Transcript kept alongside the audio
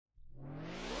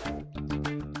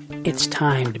It's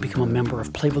time to become a member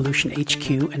of Playvolution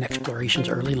HQ and Explorations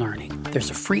Early Learning. There's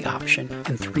a free option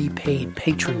and 3 paid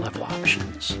patron level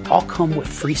options. All come with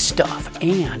free stuff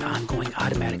and ongoing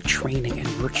automatic training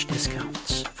and merch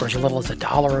discounts. For as little as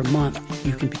 $1 a month,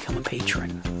 you can become a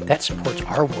patron. That supports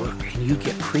our work and you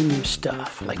get premium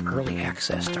stuff like early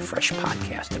access to fresh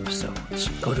podcast episodes.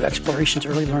 Go to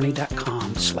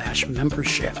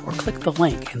explorationsearlylearning.com/membership or click the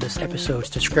link in this episode's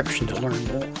description to learn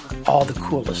more. All the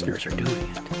cool listeners are doing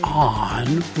it.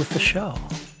 On with the show.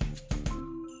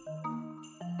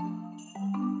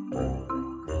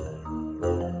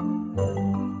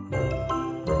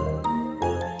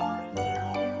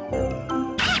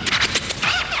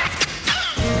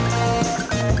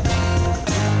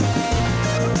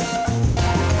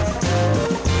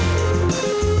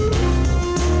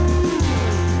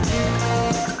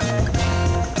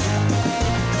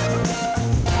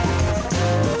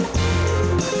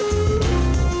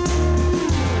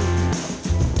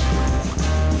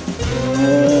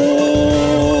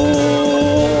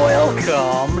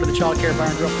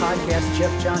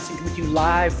 Jeff Johnson coming to you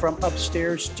live from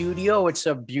upstairs studio. It's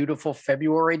a beautiful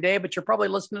February day, but you're probably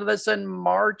listening to this in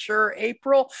March or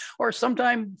April or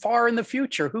sometime far in the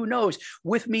future. Who knows?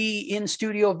 With me in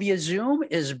studio via Zoom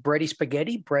is Bretty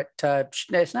Spaghetti. Brett,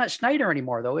 it's not Schneider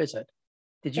anymore, though, is it?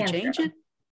 Did you change it?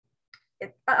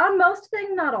 On most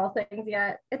things, not all things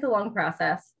yet. It's a long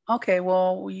process. Okay,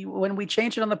 well, when we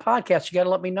change it on the podcast, you got to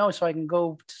let me know so I can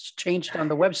go change it on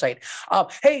the website.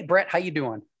 Hey, Brett, how you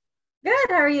doing?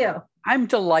 Good. How are you? I'm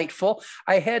delightful.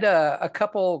 I had a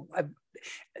couple.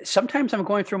 Sometimes I'm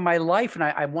going through my life and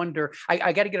I wonder.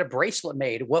 I got to get a bracelet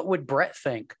made. What would Brett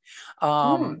think?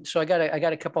 So I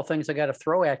got a couple of things I got to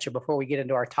throw at you before we get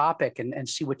into our topic and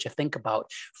see what you think about.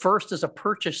 First is a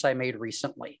purchase I made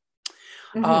recently.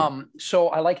 So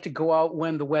I like to go out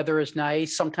when the weather is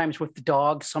nice, sometimes with the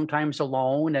dog, sometimes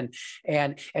alone.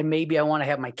 And maybe I want to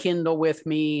have my Kindle with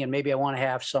me, and maybe I want to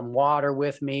have some water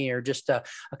with me, or just a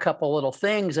couple little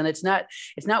things. And it's not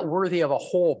worthy of a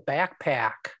whole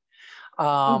backpack.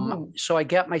 So I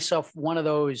got myself one of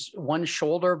those one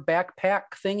shoulder backpack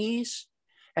thingies.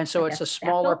 And so it's a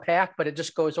smaller pack, but it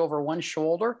just goes over one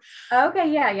shoulder.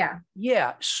 Okay. Yeah.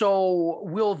 Yeah. So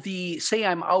say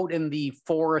I'm out in the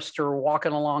forest or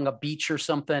walking along a beach or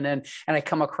something, and I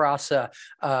come across a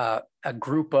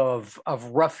group of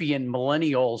ruffian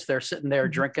millennials. They're sitting there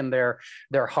drinking their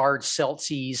hard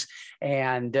seltzies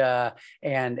and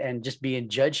just being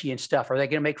judgy and stuff. Are they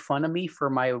going to make fun of me for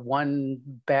my one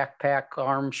backpack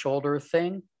arm shoulder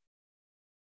thing?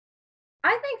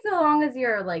 I think so long as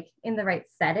you're like in the right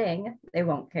setting, they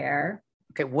won't care.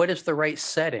 Okay, what is the right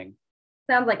setting?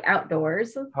 Sounds like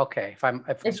outdoors. Okay,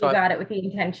 if you got it with the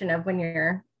intention of when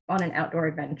you're on an outdoor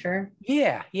adventure.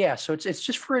 Yeah. So it's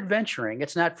just for adventuring.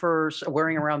 It's not for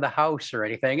wearing around the house or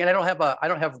anything. And I don't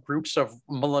have groups of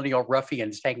millennial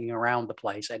ruffians hanging around the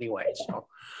place anyway. So.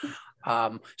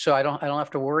 So I don't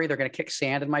have to worry they're going to kick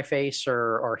sand in my face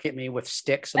or hit me with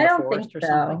sticks in the forest or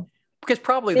something. Because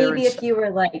probably maybe if you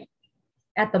were like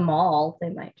at the mall, they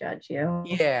might judge you.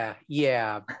 Yeah.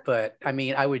 But I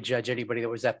mean, I would judge anybody that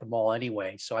was at the mall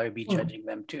anyway. So I would be judging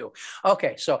them too.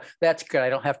 Okay. So that's good. I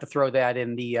don't have to throw that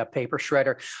in the paper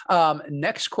shredder.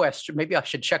 Next question. Maybe I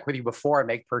should check with you before I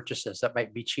make purchases. That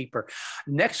might be cheaper.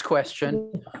 Next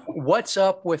question. What's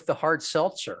up with the hard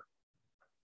seltzer?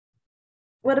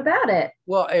 What about it?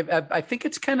 Well, I think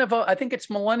it's I think it's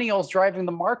millennials driving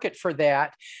the market for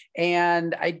that.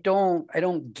 And I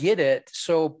don't get it.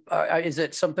 So is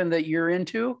it something that you're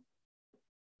into?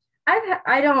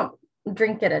 I don't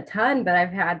drink it a ton, but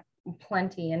I've had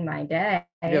plenty in my day.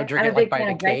 You drink I'm it a big like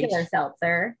fan of regular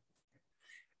seltzer.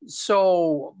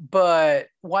 So, but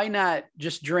why not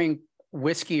just drink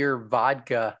whiskey or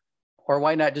vodka? Or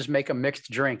why not just make a mixed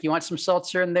drink? You want some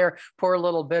seltzer in there, pour a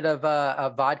little bit of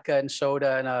vodka and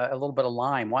soda and a little bit of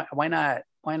lime. Why not?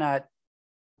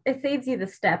 It saves you the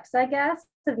steps, I guess,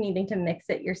 of needing to mix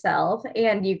it yourself.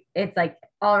 And it's like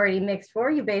already mixed for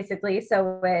you, basically.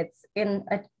 So it's in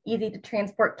an easy to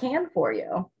transport can for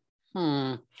you.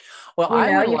 Well,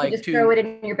 you could just throw it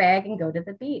in your bag and go to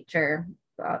the beach or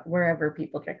wherever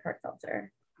people drink hard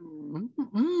seltzer.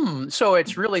 So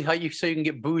it's really so you can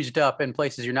get boozed up in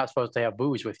places you're not supposed to have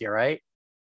booze with you, right?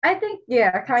 I think,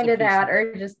 yeah, kind of that,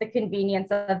 or just the convenience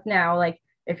of now, like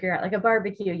if you're at like a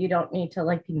barbecue, you don't need to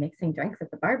like be mixing drinks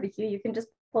at the barbecue. You can just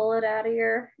pull it out of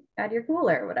your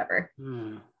cooler or whatever.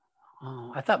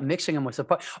 Oh, I thought mixing them was a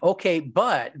part. Okay,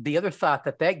 but the other thought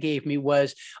that gave me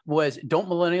was don't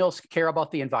millennials care about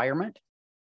the environment?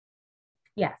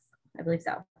 Yes. I believe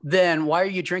so. Then why are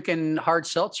you drinking hard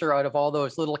seltzer out of all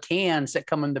those little cans that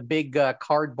come in the big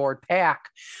cardboard pack?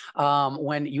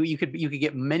 When you could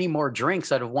get many more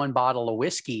drinks out of one bottle of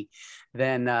whiskey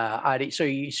than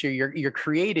you're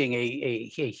creating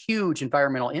a huge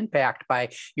environmental impact by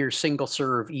your single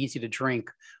serve, easy to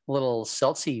drink little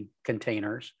seltzy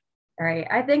containers. All right.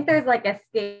 I think there's like a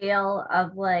scale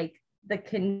of like the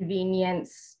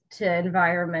convenience to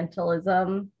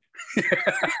environmentalism.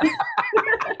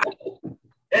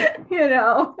 You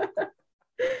know.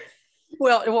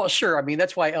 Well, sure. I mean,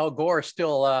 that's why Al Gore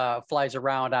still flies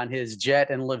around on his jet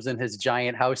and lives in his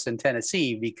giant house in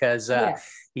Tennessee because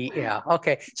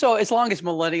okay. So as long as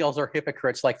millennials are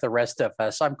hypocrites like the rest of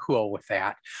us, I'm cool with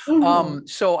that. Mm-hmm.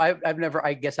 So I've never.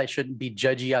 I guess I shouldn't be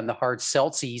judgy on the hard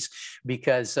seltzies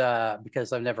because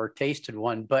I've never tasted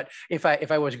one. But if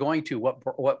I was going to,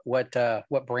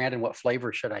 what brand and what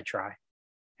flavor should I try?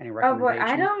 Any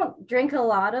recommendations? I don't drink a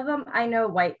lot of them. I know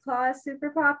White Claw is super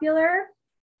popular.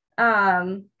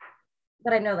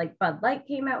 But I know like Bud Light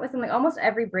came out with something. Almost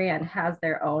every brand has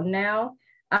their own now.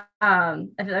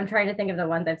 I'm trying to think of the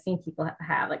ones I've seen people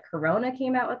have. Like Corona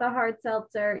came out with a hard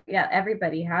seltzer. Yeah,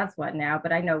 everybody has one now,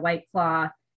 but I know White Claw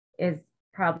is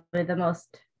probably the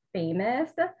most famous.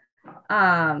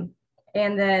 And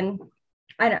then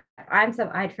I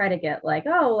try to get like,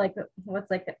 what's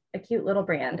like a cute little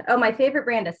brand. Oh, my favorite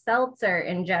brand of seltzer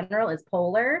in general is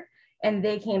Polar, and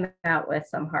they came out with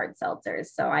some hard seltzers.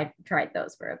 So I tried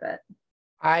those for a bit.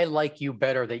 I like you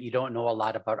better that you don't know a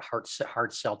lot about hard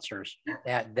seltzers.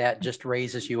 That just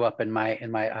raises you up in my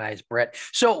eyes, Brett.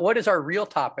 So what is our real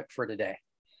topic for today?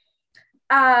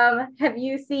 Have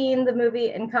you seen the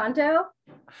movie Encanto?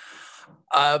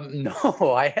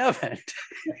 No, I haven't.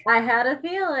 I had a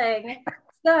feeling.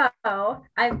 So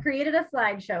I've created a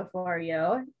slideshow for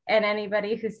you, and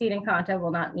anybody who's seen Encanto will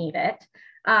not need it.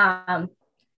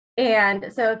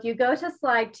 And so if you go to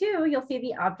slide 2, you'll see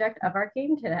the object of our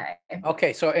game today.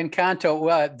 Okay, so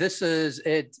Encanto, this is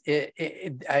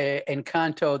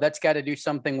Encanto, that's got to do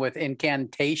something with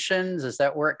incantations. Is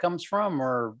that where it comes from,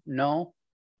 or no?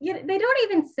 Yeah, they don't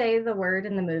even say the word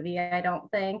in the movie, I don't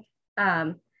think.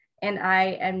 And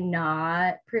I am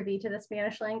not privy to the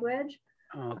Spanish language.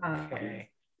 Okay.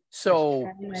 So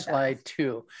slide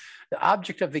 2, the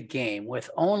object of the game, with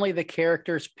only the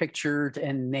characters pictured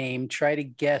and named, try to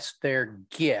guess their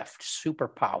gift,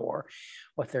 superpower,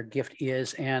 what their gift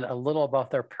is, and a little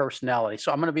about their personality.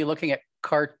 So I'm going to be looking at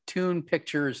cartoon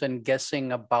pictures and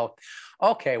guessing about,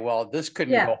 okay, well, this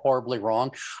couldn't go horribly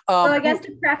wrong. So I guess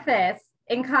to preface,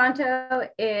 Encanto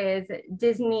is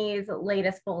Disney's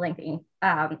latest full-length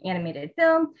animated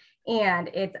film, and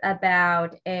it's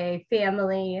about a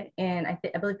family in, I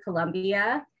believe,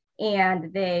 Colombia,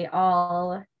 and they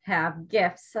all have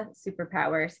gifts,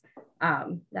 superpowers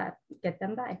that get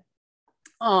them by.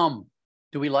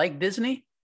 Do we like Disney?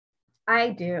 I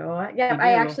do. Yeah,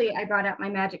 I brought out my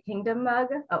Magic Kingdom mug.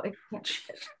 Oh, it can't.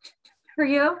 For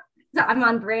you? So I'm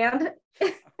on brand.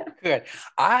 Good.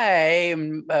 I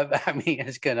mean,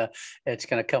 it's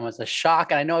gonna come as a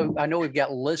shock. And I know we've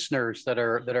got listeners that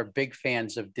are big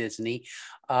fans of Disney.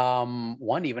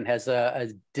 One even has a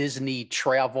Disney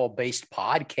travel based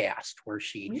podcast where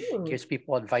she gives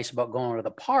people advice about going to the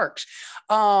parks.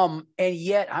 And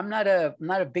yet I'm not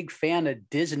a big fan of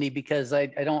Disney because I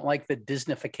don't like the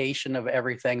Disneyfication of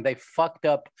everything. They fucked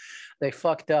up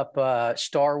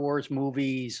Star Wars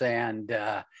movies and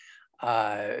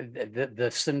the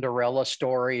Cinderella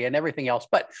story and everything else.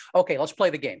 But okay, let's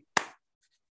play the game.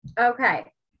 Okay,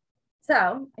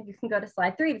 so you can go to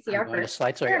slide 3 to see our first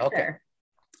slide 3. character.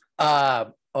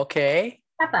 Okay.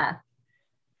 Peppa.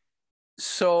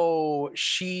 So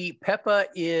Peppa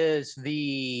is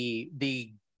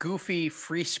the goofy,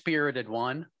 free-spirited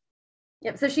one.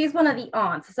 Yep. So she's one of the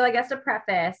aunts. So I guess to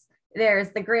preface,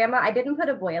 there's the grandma. I didn't put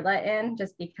Abuela in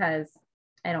just because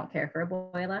I don't care for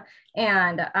Abuela.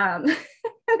 And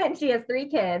then she has 3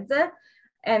 kids,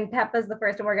 and Peppa's the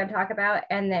first one we're going to talk about.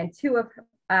 And then 2 of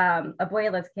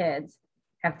Abuela's kids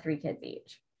have 3 kids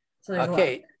each. So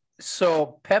okay.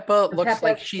 So Peppa looks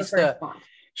like she's the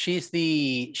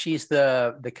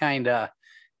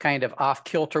kind of off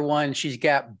kilter one.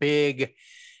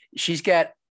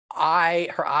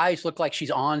 Her eyes look like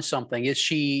she's on something. Does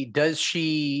she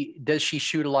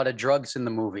shoot a lot of drugs in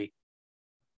the movie?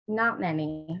 Not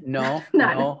many. No.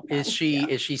 Is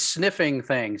she sniffing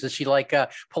things? Is she like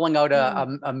pulling out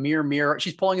a mirror?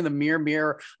 She's pulling the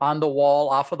mirror on the wall,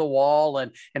 off of the wall,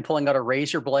 and pulling out a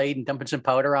razor blade and dumping some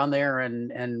powder on there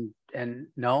and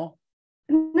no?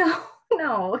 No,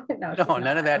 no, No, she's none of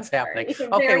not. I'm that's happening.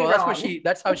 sorry. Okay, Very well, wrong.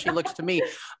 that's how she looks to me.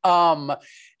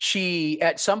 She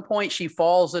at some point she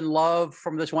falls in love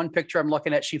from this one picture I'm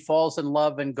looking at. She falls in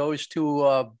love and goes to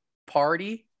a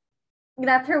party.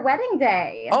 That's her wedding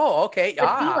day Oh, okay. with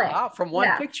Felix. From one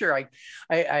Yes. picture,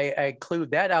 I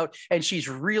clued that out, and she's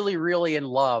really, really in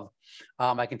love.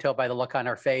 I can tell by the look on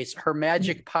her face. Her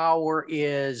magic power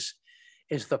is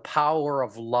the power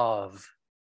of love.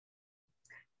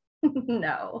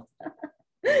 No.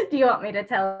 Do you want me to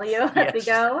tell you as we Yes.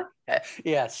 go?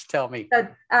 Yes, tell me. So,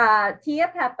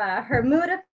 Tia Peppa, her mood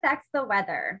affects the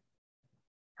weather.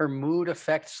 Her mood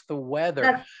affects the weather.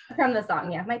 That's from the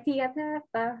song. Yeah, my Tia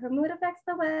Peppa, her mood affects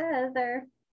the weather.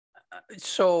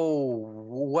 So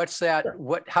what's that?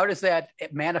 How does that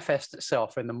manifest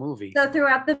itself in the movie? So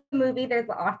throughout the movie, there's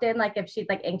often like if she's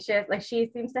like anxious, like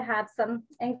she seems to have some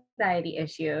anxiety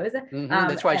issues.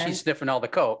 That's why she's sniffing all the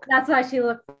coke. That's why she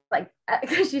looks like,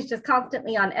 because she's just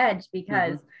constantly on edge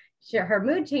because her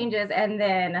mood changes, and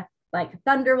then like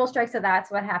thunder will strike. So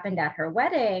that's what happened at her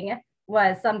wedding.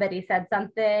 Was somebody said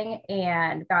something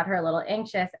and got her a little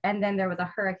anxious, and then there was a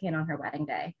hurricane on her wedding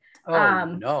day. Oh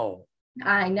no.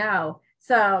 I know.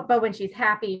 So, but when she's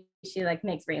happy, she like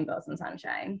makes rainbows and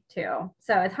sunshine too.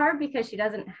 So it's hard because she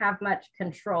doesn't have much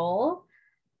control.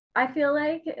 I feel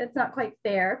like it's not quite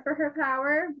fair for her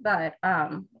power, but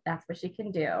that's what she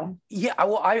can do. Yeah,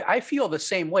 well, I feel the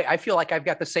same way. I feel like I've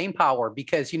got the same power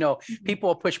because people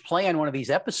will push play on one of these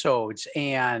episodes,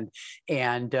 and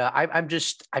I'm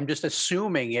just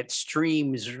assuming it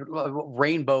streams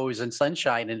rainbows and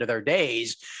sunshine into their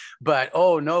days. But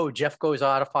oh no, Jeff goes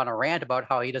off on a rant about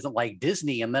how he doesn't like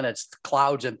Disney, and then it's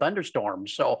clouds and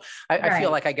thunderstorms. So I feel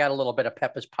like I got a little bit of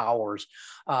Peppa's powers.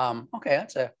 Okay,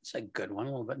 that's a good one. A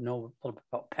little bit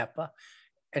about Peppa.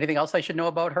 Anything else I should know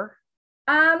about her?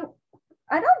 I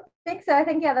don't think so. I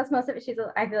think that's most of it.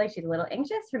 I feel like she's a little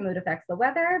anxious. Her mood affects the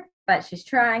weather, but she's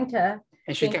trying to.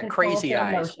 And she's got crazy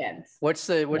eyes. Emotions. What's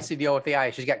the deal with the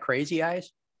eyes? She's got crazy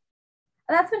eyes.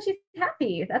 That's when she's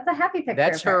happy. That's a happy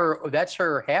picture. That's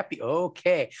her happy.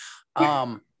 Okay.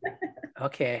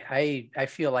 Okay. I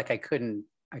feel like I couldn't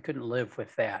live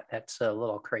with that. That's a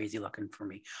little crazy looking for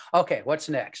me. Okay. What's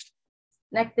next?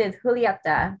 Next is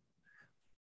Julieta.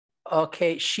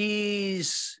 Okay.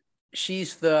 She's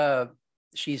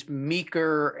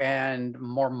meeker and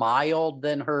more mild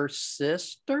than her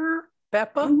sister,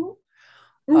 Peppa.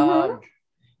 Her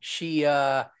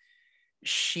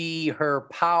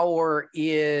power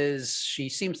is, she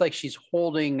seems like she's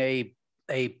holding a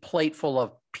plate full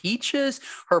of peaches.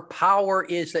 Her power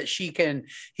is that she can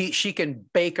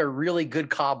bake a really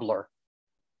good cobbler.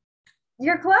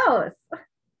 You're close.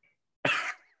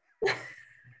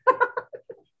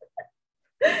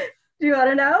 Do you want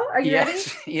to know? Are you ready?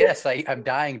 Yes, I'm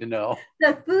dying to know.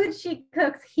 The food she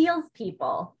cooks heals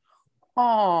people.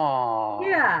 Oh.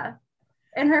 Yeah.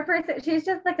 And her person, she's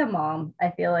just like a mom,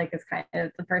 I feel like, is kind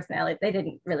of the personality. They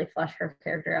didn't really flesh her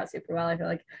character out super well, I feel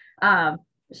like.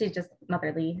 She's just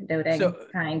motherly, doting,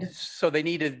 kind. So they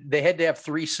had to have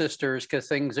three sisters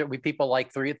because people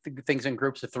like things in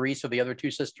groups of three. So the other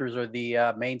two sisters are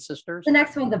the main sisters. The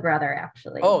next one's a brother,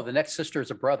 actually. Oh, the next sister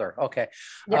is a brother. Okay.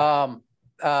 Yep.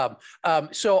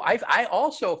 So I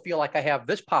also feel like I have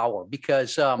this power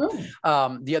because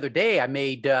the other day I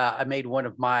made one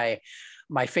of my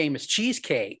famous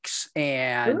cheesecakes,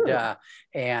 and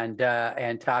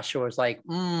Tasha was like,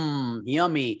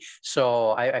 yummy. So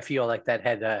I feel like that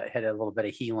had a little bit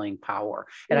of healing power.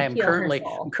 And I'm currently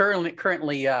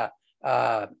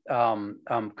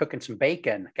cooking some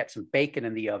bacon. Got some bacon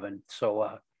in the oven.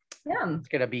 So it's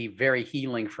going to be very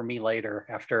healing for me later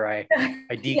after I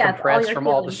decompress from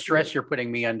all the stress you're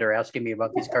putting me under, asking me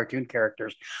about these cartoon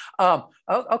characters.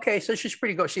 Okay. So she's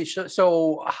pretty good.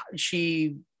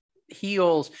 She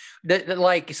heals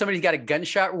like somebody's got a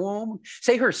gunshot wound.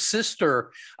 Say her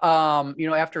sister,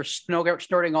 after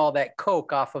snorting all that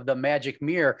coke off of the magic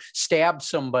mirror, stabbed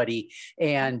somebody,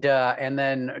 and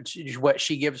then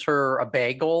she gives her a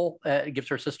bagel, gives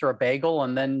her sister a bagel,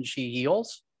 and then she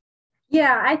heals.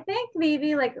 Yeah, I think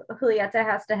maybe like Julieta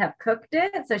has to have cooked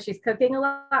it, so she's cooking a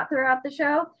lot throughout the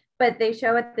show. But they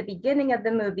show at the beginning of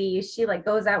the movie, she like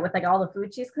goes out with like all the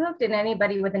food she's cooked, and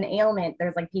anybody with an ailment,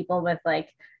 there's like people with like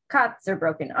cuts or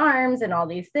broken arms and all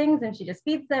these things, and she just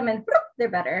feeds them and they're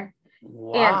better.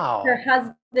 Wow. And her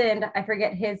husband, I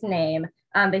forget his name,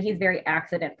 but he's very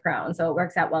accident prone, so it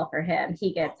works out well for him.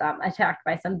 He gets attacked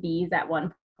by some bees at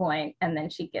one point, and then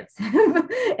she gives him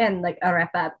and like a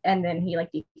wrap up, and then he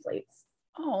like deflates.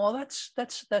 Oh, well, that's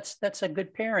a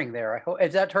good pairing there. I hope.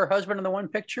 Is that her husband in the one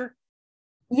picture?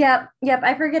 Yep.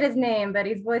 I forget his name, but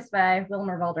he's voiced by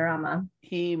Wilmer Valderrama.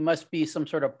 He must be some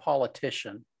sort of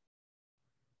politician.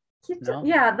 No?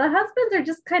 Yeah, the husbands are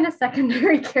just kind of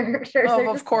secondary characters.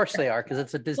 Oh, of course they are, because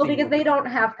it's a Disney because movie. they don't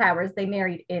have powers. They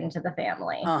married into the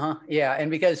family. Yeah, and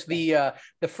because the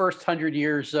first 100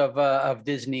 years of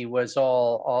Disney was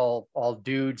all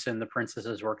dudes, and the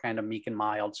princesses were kind of meek and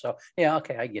mild. So yeah,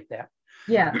 okay, I get that.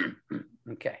 Yeah.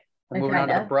 Okay, we're moving on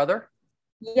to the brother.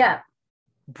 Yeah.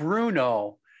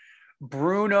 Bruno.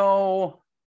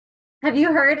 Have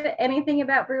you heard anything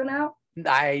about Bruno?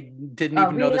 I didn't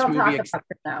even know this movie.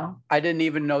 I didn't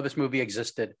even know this movie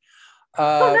existed.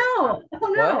 Oh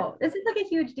no! This is like a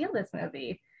huge deal. This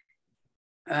movie.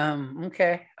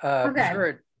 Okay.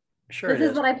 Sure.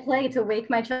 This is what I play to wake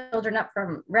my children up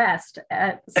from rest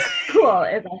at school.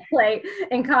 Is I play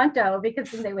Encanto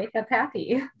because then they wake up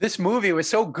happy. This movie was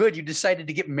so good. You decided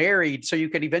to get married so you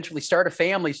could eventually start a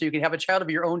family, so you could have a child of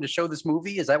your own to show this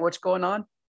movie. Is that what's going on?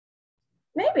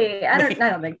 Maybe. I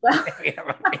don't think so.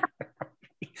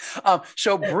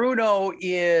 So Bruno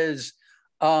is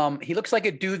he looks like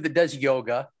a dude that does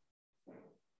yoga.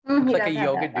 Looks like a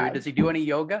yoga dude. Does he do any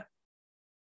yoga?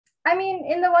 I mean,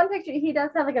 in the one picture, he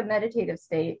does have like a meditative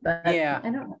state, but yeah,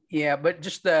 I don't know. Yeah, but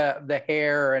just the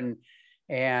hair and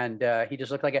he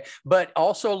just looked like it, but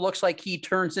also looks like he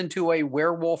turns into a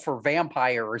werewolf or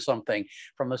vampire or something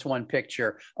from this one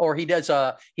picture. Or he does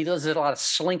a lot of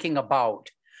slinking about.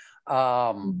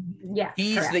 Yeah,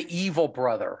 he's correct. The evil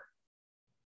brother.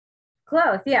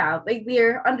 Close, yeah. Like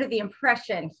we're under the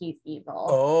impression he's evil.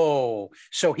 Oh,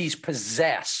 so he's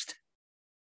possessed.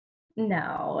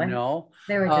 No.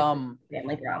 They were just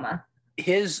family drama.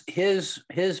 His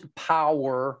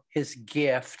power, his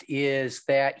gift is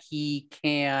that he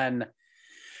can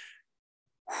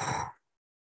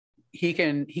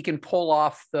pull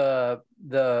off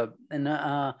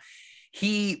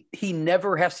he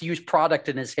never has to use product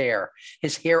in his hair.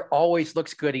 His hair always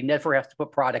looks good. He never has to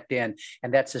put product in,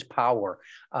 and that's his power.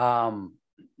 No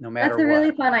matter that's a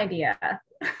really fun idea.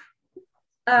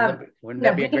 Wouldn't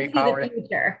that be a great power?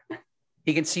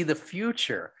 He can see the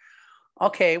future.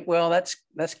 Okay, well, that's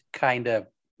kind of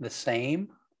the same.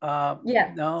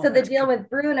 Yeah. No, so the deal with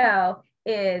Bruno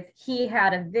is he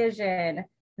had a vision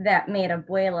that made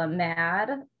Abuela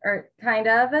mad, or kind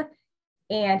of,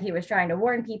 and he was trying to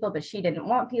warn people, but she didn't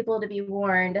want people to be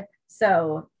warned.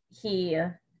 So he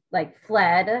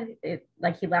fled,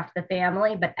 he left the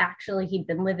family, but actually he'd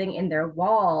been living in their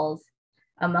walls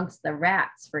amongst the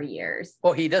rats for years.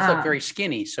 Well, he does look very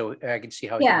skinny, so I can see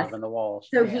how he can live in the walls.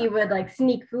 So he would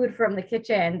sneak food from the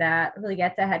kitchen that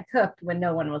Julieta had cooked when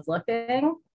no one was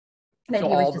looking. Then he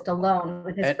was just alone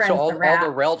with his friends. So all the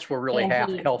rats were really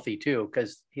healthy too,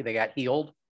 because they got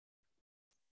healed.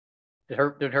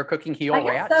 Did her cooking heal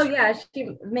rats? So yeah,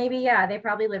 they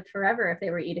probably lived forever if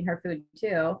they were eating her food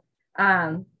too.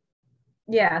 So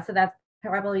that's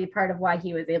probably part of why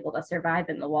he was able to survive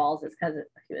in the walls, is because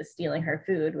he was stealing her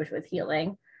food, which was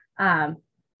healing.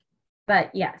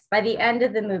 But yes, by the end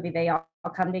of the movie, they all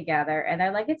come together and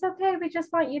they're like, it's okay. We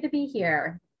just want you to be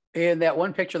here. In that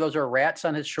one picture, those are rats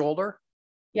on his shoulder?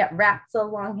 Yeah, rats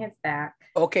along his back.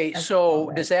 Okay,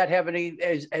 so does that have any,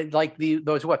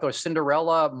 those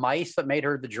Cinderella mice that made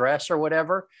her the dress or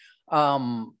whatever? He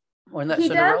does,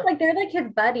 they're like his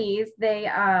buddies. They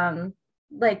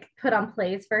put on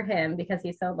plays for him because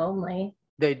he's so lonely.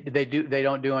 They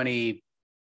don't do any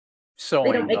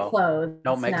sewing. They don't make clothes.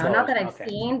 Don't make clothes. Not that I've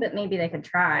seen, but maybe they could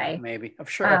try. Maybe. I'm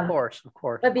sure, of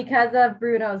course. But because of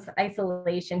Bruno's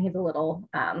isolation, he's a little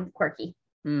quirky.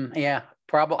 Yeah,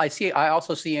 probably. I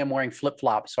also see him wearing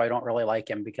flip-flops, so I don't really like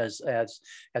him because as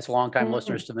longtime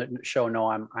listeners to the show know,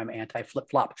 I'm anti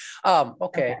flip-flop.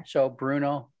 Okay, so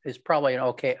Bruno is probably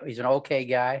he's an okay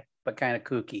guy, but kind of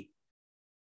kooky.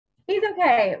 He's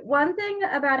okay. One thing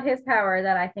about his power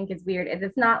that I think is weird is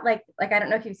it's not like I don't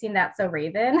know if you've seen That's So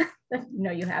Raven. No,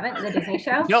 you haven't. The Disney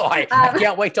show. No, I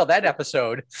can't wait till that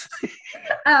episode.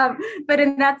 But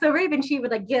in That's So Raven, she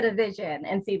would get a vision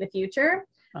and see the future.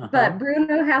 But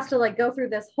Bruno has to go through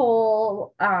this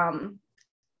whole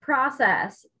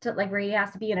process to where he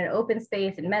has to be in an open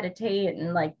space and meditate,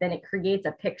 and then it creates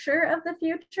a picture of the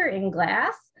future in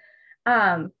glass.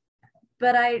 But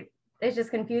it's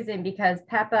just confusing because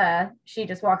Peppa, she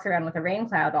just walks around with a rain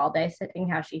cloud all day, sitting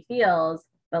how she feels.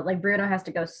 But Bruno has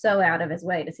to go so out of his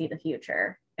way to see the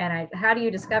future. And how do you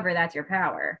discover that's your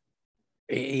power?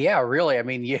 Yeah, really. I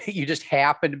mean, you just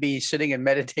happen to be sitting and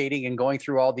meditating and going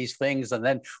through all these things, and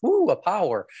then a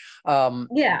power.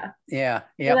 Yeah.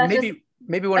 Well,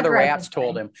 maybe one of the rats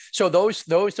told him. So those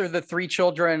are the three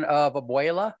children of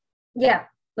Abuela. Yeah,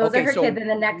 those are her kids, and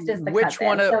the next is the which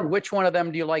cousin. Which one of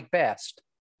them do you like best?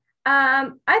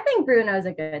 I think Bruno's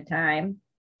a good time.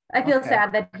 I feel Okay.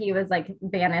 sad that he was like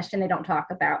banished and they don't talk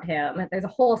about him. There's a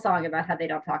whole song about how they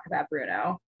don't talk about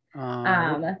Bruno. Uh,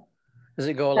 Um, does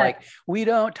it go but like, we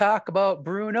don't talk about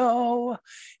Bruno?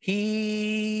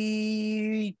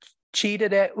 He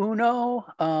cheated at Uno,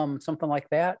 something like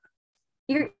that.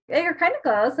 you're kind of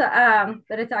close.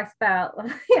 But it talks about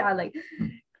yeah, like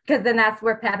because then that's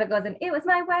where Papa goes and it was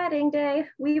my wedding day.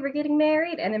 We were getting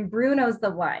married, and then Bruno's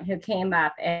the one who came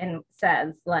up and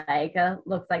says like,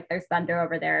 "Looks like there's thunder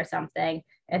over there or something."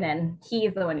 And then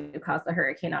he's the one who caused the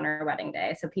hurricane on her wedding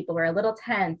day. So people were a little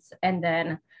tense, and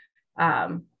then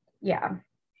um, yeah,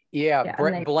 Yeah, yeah,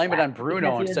 and they blame it on left because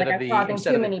Bruno he was like causing instead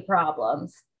too of the many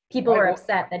problems. People why. were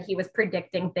upset that he was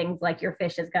predicting things like your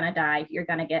fish is gonna die, you're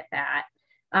gonna get fat.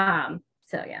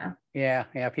 So yeah. Yeah,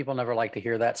 yeah. People never like to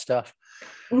hear that stuff.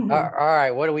 Mhm. All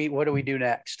right, what do we do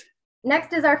next?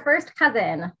 Next is our first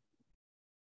cousin,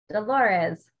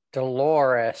 Dolores.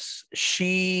 Dolores.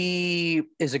 She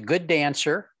is a good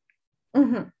dancer.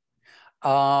 Mhm.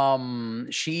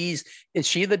 She's is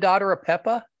she the daughter of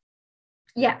Peppa?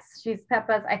 Yes, she's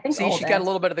Peppa's, I think, See, she got a oldest.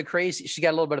 little bit of the crazy. She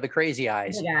got a little bit of the crazy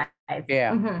eyes. Big eyes.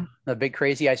 Yeah, Mhm. the big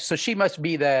crazy eyes. So she must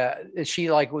be the. Is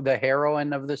she like the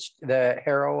heroine of this? The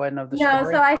heroine of the No, so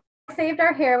story? I saved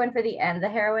our heroine for the end. The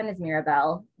heroine is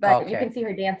Mirabelle, but you Okay. can see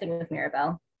her dancing with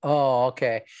Mirabelle. Oh,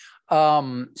 okay.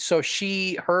 So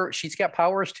she's got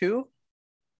powers too.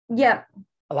 Yep.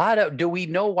 A lot of. Do we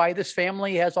know why this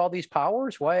family has all these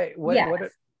powers? Why? Yes.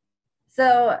 What?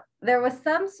 So there was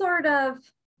some sort of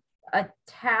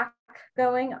attack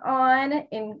going on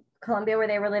in Colombia where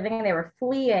they were living and they were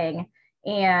fleeing.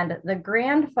 And the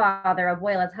grandfather,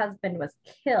 Abuela's husband, was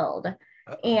killed.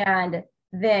 And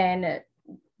then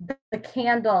the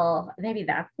candle, maybe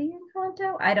that's the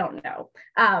Encanto, I don't know,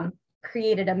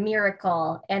 created a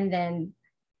miracle. And then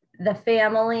the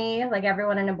family, like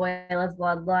everyone in Abuela's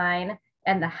bloodline,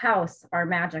 and the house are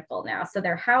magical now. So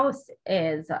their house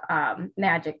is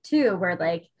magic too, where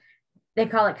like they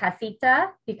call it casita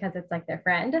because it's like their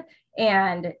friend,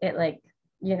 and it like,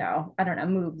 I don't know,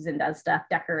 moves and does stuff,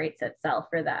 decorates itself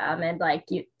for them, and like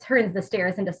you turns the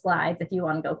stairs into slides if you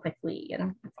want to go quickly,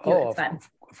 and it's cute, Oh, it's fun.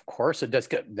 of course it does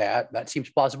get that. That seems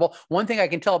plausible. One thing I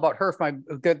can tell about her, if my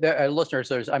good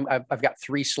listeners, I've got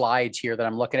 3 slides here that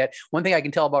I'm looking at. One thing I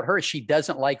can tell about her is she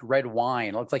doesn't like red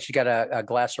wine. It looks like she got a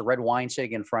glass of red wine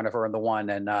sitting in front of her in the one,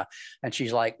 and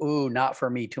she's like, "Ooh, not for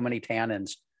me. Too many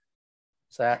tannins."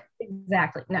 Is that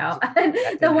Exactly, no. that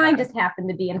The didn't wine happen? just happened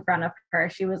to be in front of her.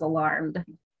 She was alarmed.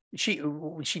 She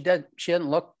she didn't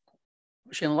look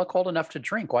old enough to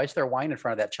drink. Why is there wine in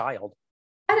front of that child?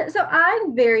 So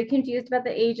I'm very confused about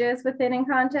the ages within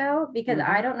Encanto because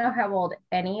I Hmm. don't know how old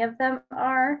any of them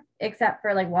are, except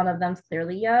for like one of them's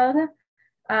clearly young.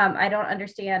 I don't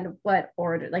understand what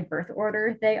order, like birth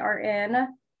order they are in,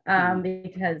 Hmm.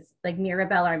 because like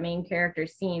Mirabelle, our main character,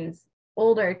 seems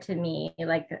older to me,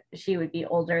 like she would be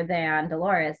older than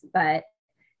Dolores, but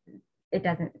that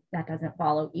doesn't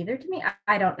follow either to me.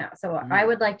 I don't know. So I Hmm.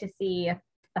 would like to see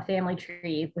a family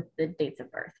tree with the dates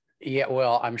of birth. Yeah,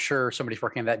 well, I'm sure somebody's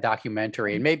working on that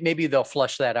documentary, and maybe they'll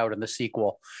flesh that out in the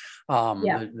sequel,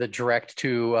 Yeah. the direct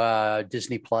to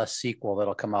Disney Plus sequel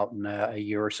that'll come out in a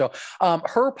year or so.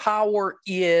 Her power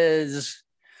is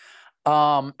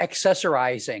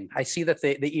accessorizing. I see that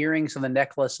the earrings and the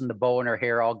necklace and the bow in her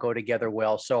hair all go together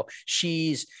well. So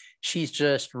she's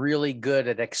just really good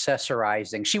at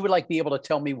accessorizing. She would like be able to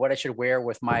tell me what I should wear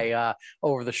with my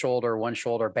over the shoulder, one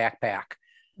shoulder backpack,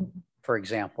 for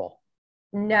example.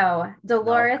 No, No,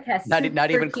 Dolores has not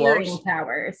super even hearing close.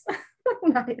 powers.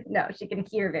 No, she can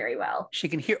hear very well. She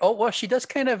can hear. Oh, well, she does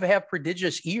kind of have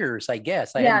prodigious ears, I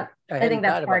guess. I hadn't Yeah, I I think hadn't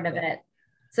that's thought part about of that. it.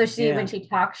 So when Yeah. she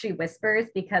talks, she whispers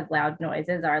because loud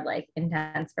noises are like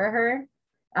intense for her.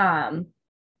 Um,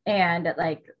 and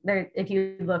like there, if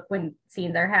you look when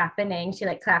scenes are happening, she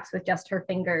like claps with just her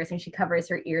fingers and she covers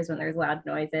her ears when there's loud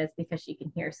noises because she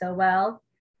can hear so well.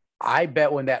 I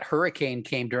bet when that hurricane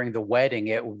came during the wedding,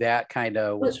 that kind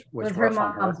of It was was her rough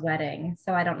on her. mom's wedding,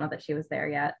 so I don't know that she was there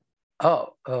yet.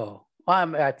 Oh.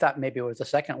 Well, I thought maybe it was the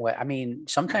second wedding. I mean,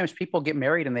 sometimes people get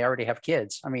married and they already have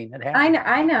kids. I mean, it I happens. know,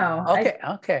 I know.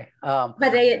 Okay.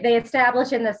 But they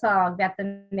establish in the song that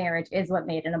the marriage is what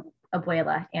made an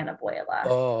abuela and abuela.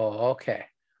 Oh, okay.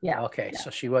 Yeah, Okay. no, So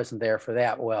she wasn't there for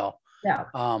that. Well, no.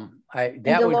 I And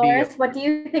that would be Dolores, what do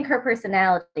you think her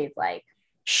personality is like?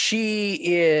 she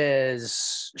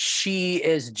is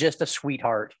just a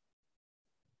sweetheart.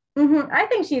 I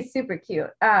think she's super cute.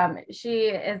 She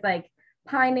is like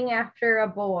pining after a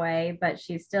boy, but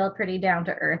she's still pretty down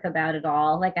to earth about it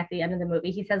all. Like at the end of the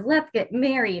movie, he says, "Let's get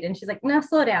married," and she's like, "No,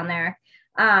 slow down there."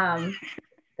 Um,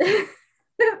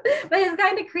 But it's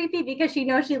kind of creepy because she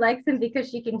knows she likes him because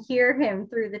she can hear him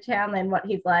through the channel and what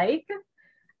he's like.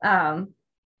 Um,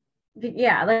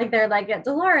 yeah, like they're like,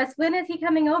 Dolores, when is he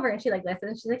coming over? And she like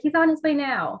listens. She's like, he's on his way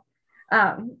now.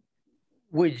 Um,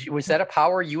 Was that a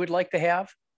power you would like to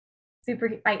have?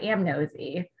 I am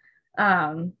nosy.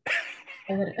 Um,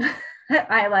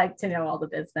 I like to know all the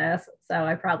business, so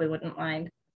I probably wouldn't mind.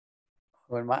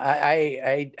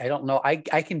 I don't know. I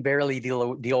can barely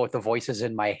deal with the voices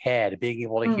in my head. Being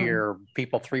able to hear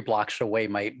people 3 blocks away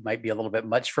might be a little bit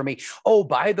much for me. Oh,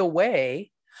 by the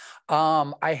way,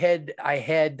 I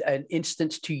had an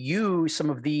instance to use some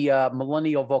of the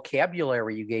millennial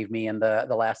vocabulary you gave me in the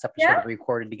last episode we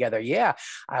recorded together. Yeah,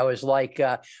 I was like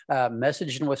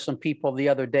messaging with some people the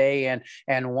other day,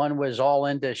 and one was all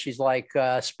into. She's like,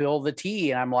 "Spill the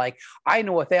tea," and I'm like, "I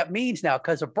know what that means now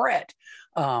because of Brett."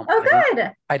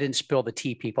 Good. I didn't spill the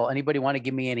tea, people. Anybody want to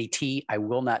give me any tea? I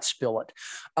will not spill it.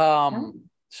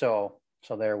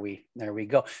 So there we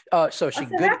go. So she I'm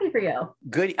so happy for you.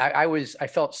 good. I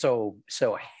felt so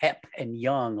hip and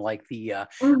young, like the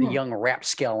young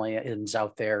rapscallions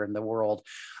out there in the world.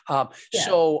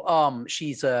 So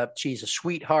she's a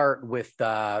sweetheart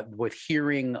with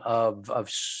hearing of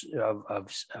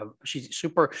she's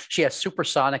super. She has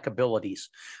supersonic abilities.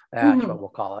 That's what we'll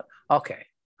call it. Okay,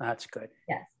 that's good.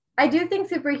 Yes, I do think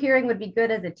super hearing would be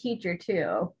good as a teacher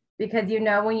too. Because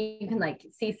when you can like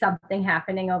see something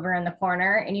happening over in the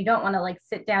corner and you don't want to like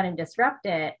sit down and disrupt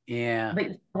it. Yeah. But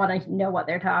you want to know what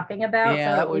they're talking about.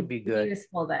 Yeah, so that would be good.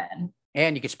 Useful then.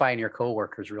 And you could spy on your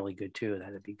coworkers really good too.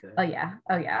 That'd be good. Oh yeah.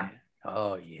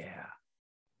 Oh yeah.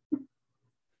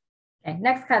 Okay,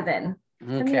 next cousin.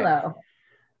 Camilo.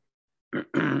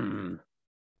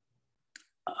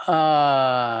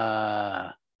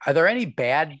 Are there any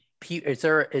bad people? Is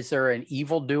there an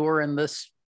evildoer in this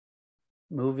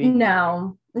movie?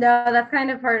 No, that's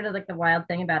kind of part of like the wild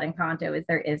thing about Encanto is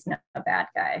there is no bad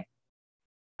guy.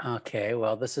 Okay,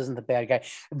 well, this isn't the bad guy.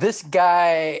 This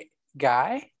guy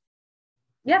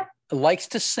yep, likes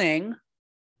to sing.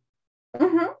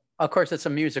 Of course, it's a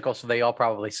musical, so they all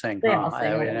probably sing. They all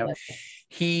sing.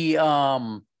 He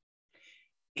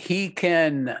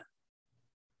can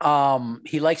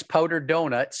he likes powdered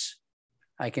donuts.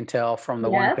 I can tell from the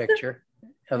one picture.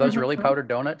 Are those really powdered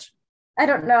donuts? I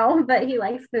don't know, but he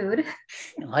likes food.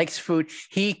 He likes food.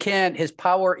 His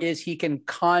power is he can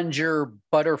conjure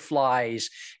butterflies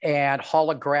and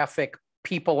holographic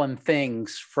people and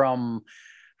things from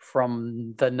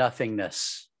the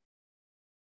nothingness.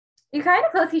 You're kind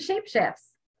of close. He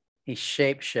shapeshifts. He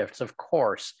shapeshifts, of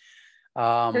course.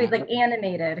 So he's like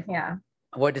animated. Yeah.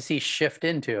 What does he shift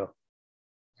into?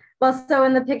 Well, so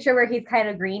in the picture where he's kind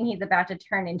of green, he's about to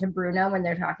turn into Bruno when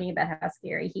they're talking about how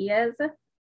scary he is.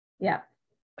 Yeah.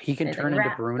 He can turn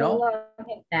into Bruno?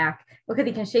 Back because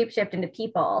he can shapeshift into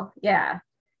people. Yeah.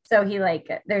 So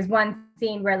there's one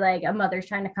scene where like a mother's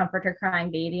trying to comfort her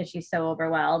crying baby and she's so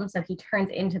overwhelmed. So he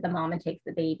turns into the mom and takes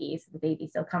the baby. So the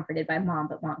baby's still comforted by mom,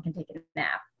 but mom can take a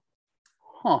nap.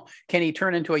 Huh. Can he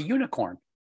turn into a unicorn?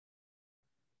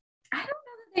 I don't know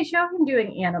that they show him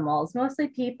doing animals, mostly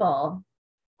people.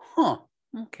 Huh.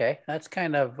 Okay. That's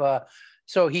kind of,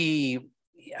 so he,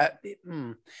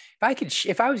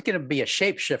 if I was going to be a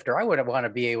shapeshifter, I would want to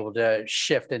be able to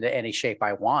shift into any shape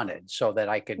I wanted so that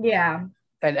I could. Yeah.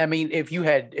 And I mean, if you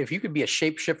could be a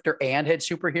shapeshifter and had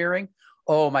super hearing,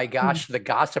 oh my gosh, the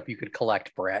gossip you could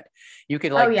collect, Brett. You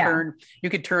could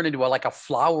turn into a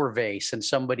flower vase in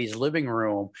somebody's living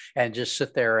room and just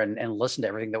sit there and listen to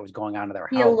everything that was going on in their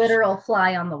house. Be a literal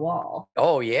fly on the wall.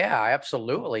 Oh yeah,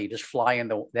 absolutely. Just fly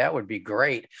in that would be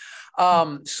great.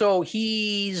 So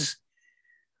he's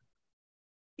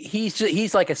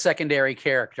like a secondary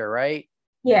character, right?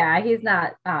 Yeah, he's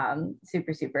not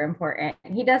super important.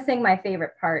 He does sing my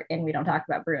favorite part in We Don't Talk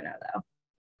About Bruno, though.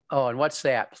 Oh, and what's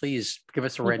that? Please give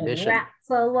us a rendition. Raps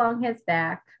along his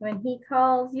back. When he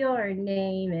calls your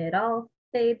name, it all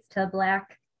fades to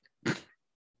black. What's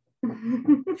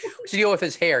the deal with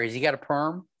his hair? Has he got a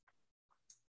perm?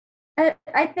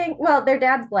 I think, well, their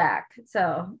dad's black,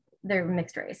 so they're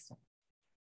mixed race.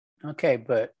 Okay,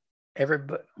 but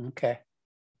everybody, okay.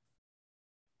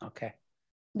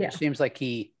 Yeah. It seems like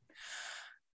he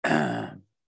a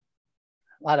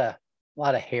lot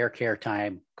of hair care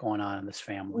time going on in this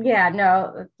family. Yeah,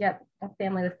 no, yep, a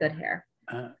family with good hair.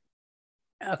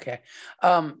 Okay.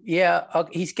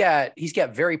 He's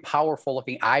got very powerful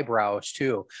looking eyebrows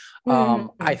too.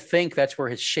 I think that's where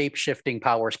his shape-shifting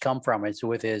powers come from, is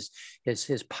with his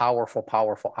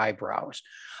powerful eyebrows.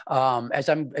 As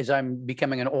I'm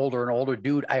becoming an older and older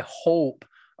dude, I hope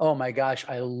Oh my gosh,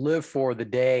 I live for the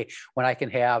day when I can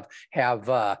have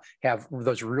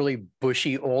those really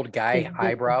bushy old guy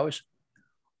eyebrows.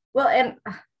 Well, and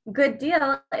good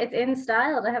deal. It's in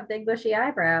style to have big bushy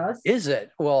eyebrows. Is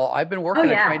it? Well, I've been Oh working on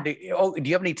yeah. trying to. Oh, do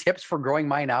you have any tips for growing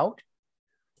mine out?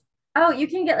 Oh, you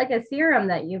can get like a serum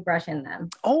that you brush in them.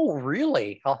 Oh,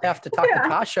 really? I'll have to talk to Yeah.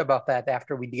 Tasha about that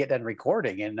after we get done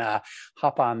recording and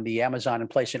hop on the Amazon and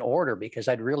place an order because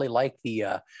I'd really like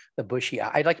the bushy.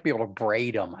 I'd like to be able to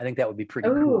braid them. I think that would be pretty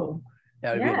cool. Oh,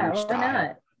 That would be a yeah. new Why style.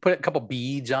 not? Put a couple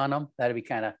beads on them. That'd be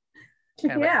kind of a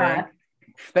thing. Yeah.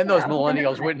 Then those Yeah. Why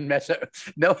millennials not? wouldn't mess up.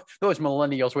 No, those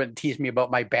millennials wouldn't tease me about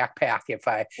my backpack if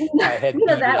I had No,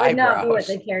 beady that would not be what eyebrows.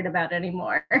 they cared about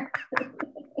anymore.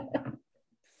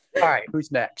 All right,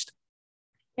 who's next?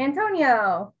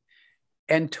 Antonio,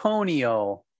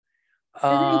 Antonio.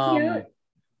 isn't he cute?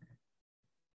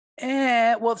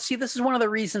 Um, well, see, this is one of the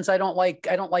reasons I don't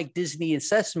like Disney and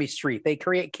Sesame Street. They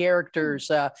create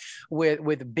characters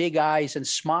with big eyes and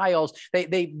smiles.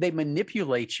 They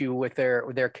manipulate you with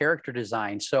their character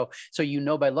design. So you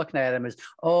know by looking at them as,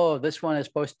 oh, this one is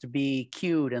supposed to be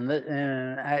cute, and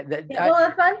Yeah, well,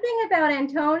 the fun thing about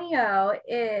Antonio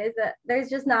is that there's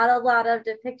just not a lot of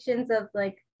depictions of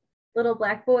like little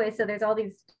black boys. So there's all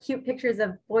these cute pictures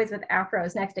of boys with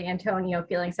afros next to Antonio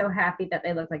feeling so happy that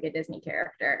they look like a Disney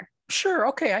character. Sure,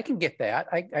 okay, I can get that.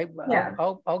 Yeah.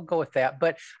 I'll go with that.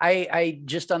 But I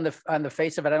just on the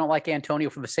face of it, I don't like Antonio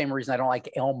for the same reason I don't like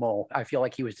Elmo. I feel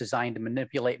like he was designed to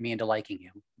manipulate me into liking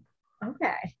him.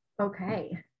 Okay.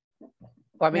 Okay.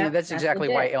 Well, I mean, Yep, that's that's exactly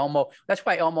why legit. Elmo. That's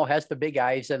why Elmo has the big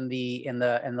eyes and the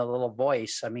little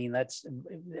voice. I mean, that's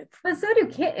But so do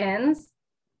kittens.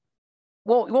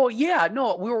 well, yeah,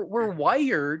 no, we're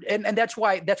wired, and that's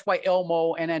why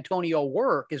Elmo and Antonio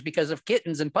work is because of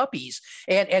kittens and puppies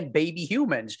and baby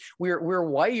humans. We're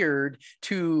wired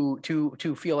to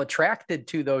feel attracted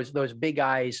to those big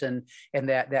eyes and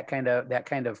that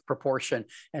kind of proportion.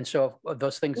 And so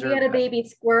those things We had are. a baby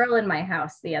squirrel in my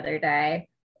house the other day,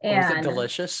 Was it and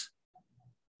delicious?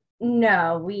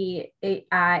 no, You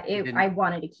didn't. I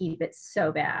wanted to keep it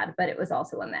so bad, but it was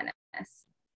also a menace.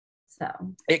 So,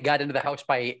 It got into the house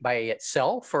by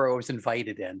itself, or it was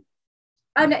invited in.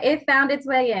 oh no, it found its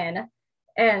way in,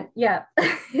 and yeah,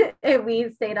 we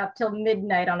stayed up till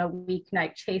midnight on a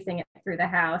weeknight chasing it through the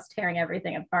house, tearing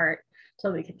everything apart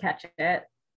till we could catch it.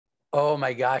 Oh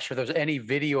my gosh! If there's any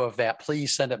video of that,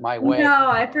 please send it my way. No,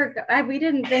 I forgot. We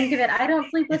didn't think of it. I don't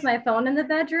sleep with my phone in the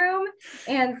bedroom,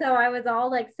 and so I was all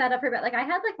like set up for bed. Like I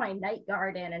had like my night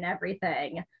guard in and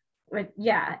everything. With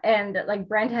yeah, and like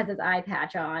Brent has his eye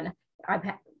patch on,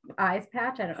 eyes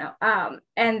patch. I don't know.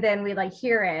 And then we like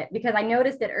hear it because I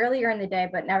noticed it earlier in the day,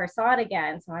 but never saw it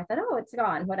again. So I thought, oh, it's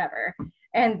gone, whatever.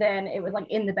 And then it was like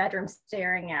in the bedroom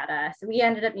staring at us. We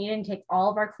ended up needing to take all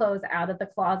of our clothes out of the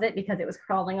closet because it was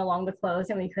crawling along the clothes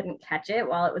and we couldn't catch it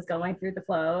while it was going through the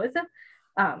clothes.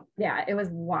 Yeah, it was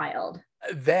wild.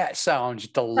 That sounds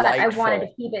But I wanted to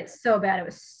delightful. keep it so bad. It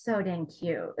was so dang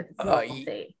cute with its Uh, little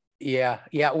feet. yeah,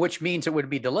 yeah, which means it would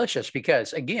be delicious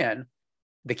because again,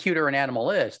 the cuter an animal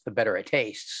is, the better it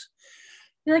tastes.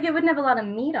 I feel like it wouldn't have a lot of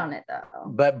meat on it though.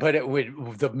 But it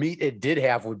would the meat it did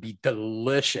have would be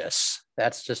delicious.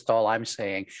 That's just all I'm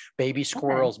saying. Baby Okay.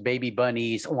 squirrels, baby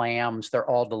bunnies, lambs, they're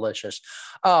all delicious.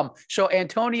 So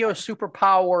Antonio's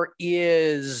superpower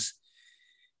is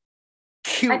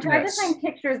I tried to cuteness. find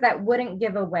pictures that wouldn't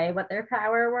give away what their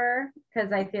power were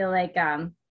because I feel like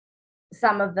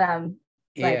some of them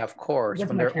Yeah, like of course. was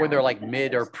When more they're challenging like than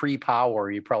mid or others. pre-power,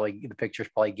 you probably the pictures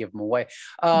probably give them away.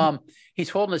 Mhm. He's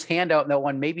holding his hand out in that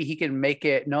one. Maybe he can make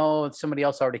it. No, somebody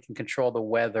else already can control the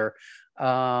weather.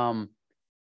 Um,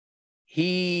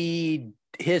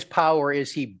 his power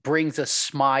is he brings a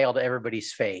smile to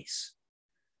everybody's face.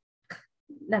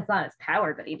 That's not his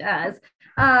power, but he does.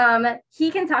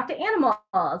 He can talk to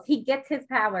animals. He gets his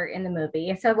power in the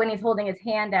movie. So when he's holding his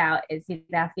hand out, is he's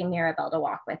asking Mirabelle to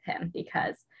walk with him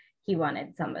because he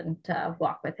wanted someone to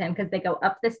walk with him because they go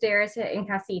up the stairs in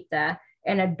Casita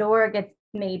and a door gets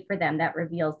made for them that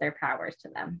reveals their powers to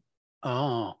them.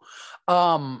 Oh,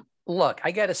 look,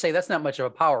 I got to say that's not much of a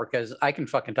power because I can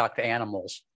fucking talk to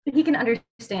animals. He can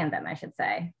understand them, I should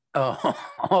say. Oh,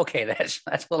 okay, that's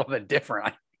a little bit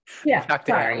different. Yeah, Talk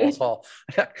to animals. sorry.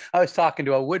 Well, I was talking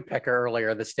to a woodpecker earlier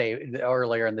in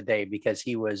the day because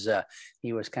he was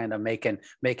kind of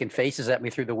making faces at me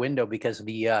through the window because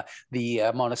the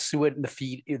amount of suet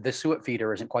in the suet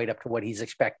feeder isn't quite up to what he's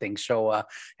expecting. So I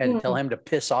had to tell Mm. him to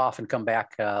piss off and come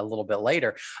back a little bit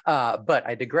later. But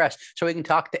I digress. So he can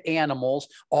talk to animals,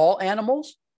 all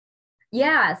animals.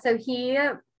 Yeah, so he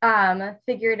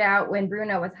figured out when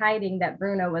Bruno was hiding that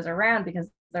Bruno was around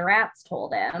because the rats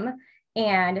told him.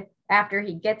 And after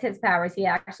he gets his powers, he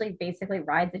actually basically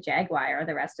rides a jaguar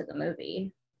the rest of the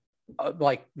movie.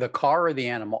 Like the car or the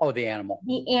animal? Oh, the animal.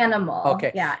 The animal.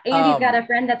 Okay. Yeah. And he's got a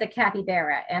friend that's a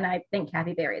capybara. And I think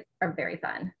capybaras are very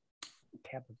fun.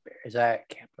 Capybara. Is that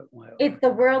capybara? It's the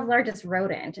world's largest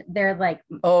rodent. They're like,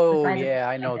 oh yeah,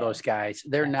 I know those guys.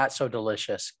 They're not so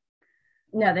delicious.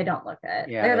 No, they don't look good.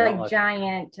 Yeah, they're like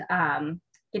giant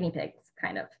guinea pigs,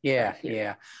 kind of. Yeah,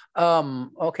 yeah.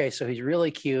 Okay, so he's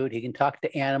really cute. He can talk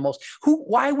to animals.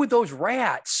 Why would those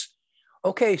rats?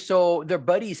 Okay, so their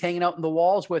buddies hanging out in the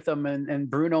walls with them, and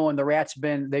Bruno and the rats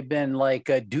they've been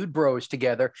like dude bros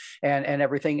together and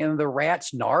everything. And the rats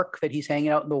narc that he's hanging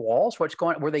out in the walls. What's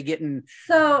going? Were they getting?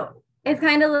 So it's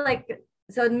kind of like,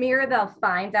 so Mirabel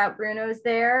finds out Bruno's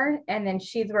there, and then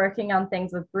she's working on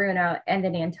things with Bruno, and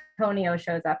then Antonio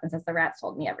shows up and says, "The rats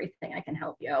told me everything. I can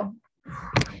help you."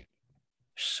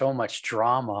 So much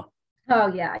drama.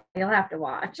 Oh yeah, you'll have to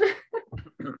watch.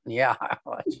 Yeah,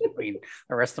 I mean,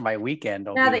 the rest of my weekend.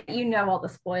 Now that you know all the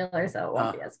spoilers, so it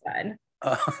won't be as fun.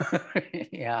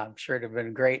 Yeah, I'm sure it'd have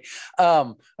been great.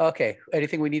 Okay,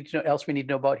 anything we need to know else? We need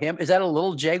to know about him. Is that a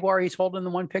little jaguar he's holding in the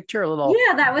one picture? A little?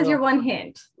 Yeah, that was your one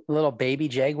hint. A little baby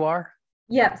jaguar.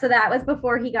 Yep. So that was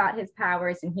before he got his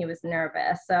powers and he was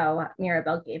nervous. So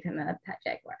Mirabel gave him a pet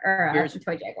jaguar or a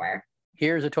toy jaguar.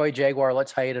 Here's a toy jaguar.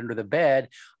 Let's hide it under the bed.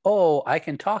 Oh, I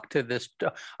can talk to this.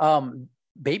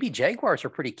 Baby jaguars are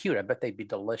pretty cute. I bet they'd be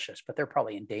delicious, but they're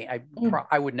probably in danger.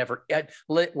 I would never.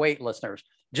 Wait, listeners.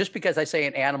 Just because I say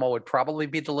an animal would probably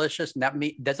be delicious,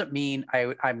 doesn't mean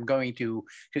I'm going to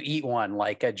eat one.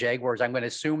 Like jaguars, I'm going to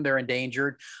assume they're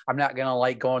endangered. I'm not going to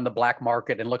like go on the black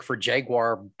market and look for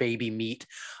jaguar baby meat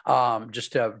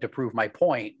just to prove my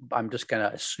point. I'm just going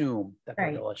to assume that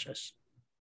they're delicious.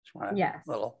 Just want a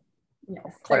little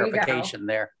clarification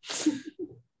there.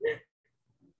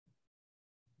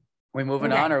 We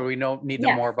moving on, or we don't need to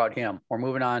know more about him? We're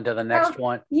moving on to the next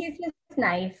one. He's just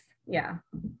nice. Yeah.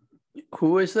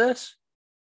 Who is this?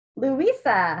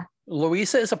 Louisa.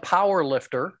 Louisa is a power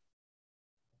lifter.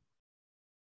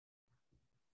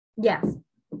 Yes.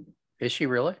 Is she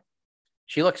really?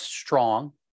 She looks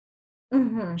strong.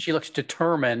 Mm-hmm. She looks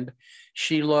determined.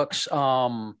 She looks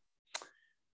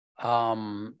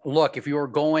look, if you were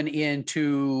going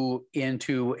into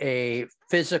a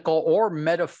physical or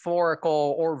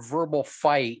metaphorical or verbal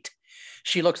fight,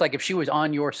 she looks like if she was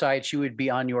on your side, she would be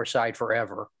on your side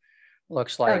forever.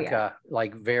 Looks like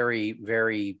like very,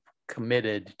 very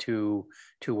committed to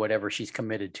whatever she's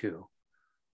committed to.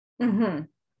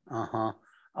 Mm-hmm.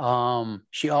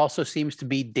 She also seems to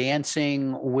be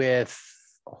dancing with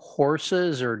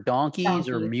horses or donkeys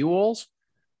or mules.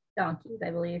 Donkeys, I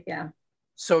believe, yeah.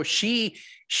 So she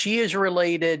is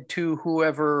related to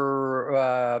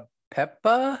whoever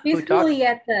Peppa. She's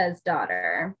Julietta's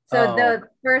daughter. So the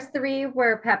first three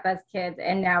were Peppa's kids,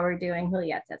 and now we're doing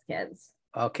Julietta's kids.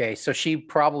 Okay, so she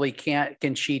probably can't.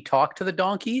 Can she talk to the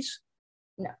donkeys?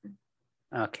 No.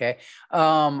 Okay.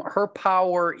 Her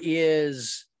power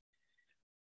is.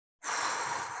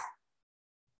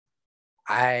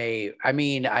 I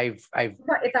mean, I've.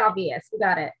 It's obvious. We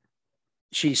got it.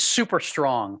 She's super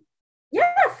strong.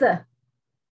 Yes.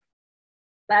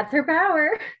 That's her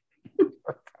power.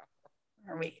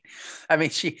 I mean,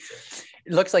 she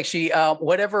looks like she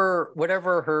whatever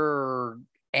her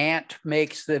aunt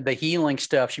makes the healing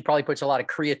stuff. She probably puts a lot of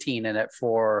creatine in it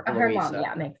for her Louisa. mom.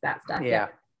 Yeah, makes that stuff.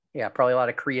 Yeah, probably a lot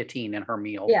of creatine in her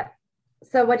meal. Yeah.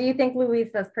 So, what do you think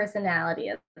Louisa's personality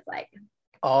is like?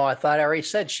 Oh, I thought I already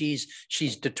said she's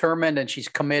determined and she's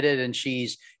committed and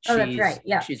she's that's right.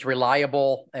 Yeah, she's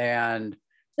reliable and.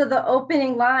 So the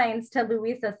opening lines to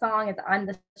Louisa's song is, "I'm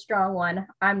the strong one.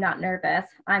 I'm not nervous.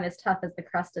 I'm as tough as the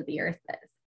crust of the earth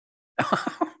is."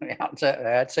 Yeah,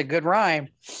 that's a good rhyme.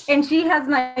 And she has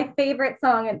my favorite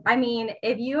song. And I mean,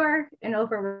 if you are an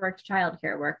overworked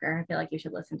childcare worker, I feel like you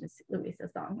should listen to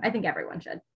Louisa's song. I think everyone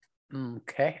should.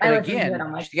 Okay. And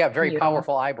again, she's got very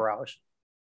powerful eyebrows.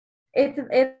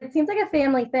 It seems like a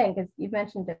family thing because you've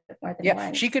mentioned it more than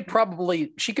once. She could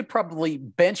probably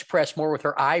bench press more with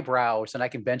her eyebrows than I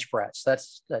can bench press.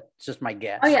 That's just my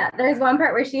guess. Oh yeah, there's one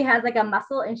part where she has like a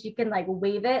muscle and she can like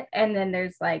wave it, and then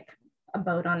there's like a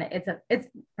boat on it. It's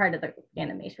part of the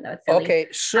animation though. It's silly. Okay,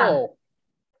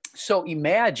 so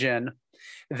imagine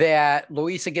that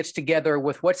Louisa gets together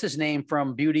with what's his name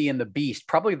from Beauty and the Beast,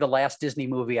 probably the last Disney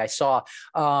movie I saw.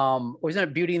 Wasn't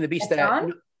it Beauty and the Beast?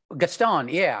 Gaston,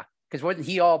 yeah. Because wasn't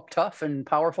he all tough and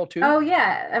powerful too? Oh,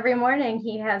 yeah. Every morning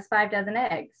he has 5 dozen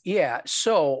eggs. Yeah.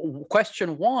 So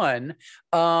question one,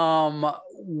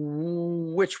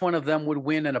 which one of them would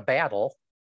win in a battle?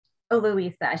 Oh,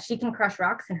 Louisa. She can crush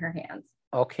rocks in her hands.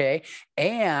 Okay.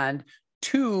 And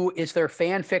 2, is there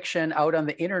fan fiction out on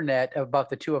the internet about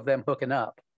the two of them hooking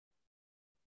up?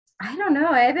 I don't know.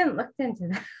 I haven't looked into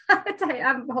that.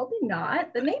 I'm hoping not,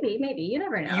 but maybe. You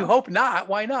never know. You hope not.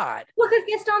 Why not? Well, because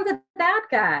Gaston's a bad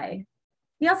guy.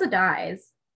 He also dies.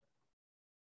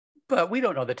 But we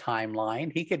don't know the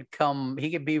timeline. He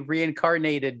could be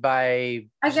reincarnated by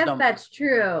I guess that's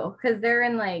true, because they're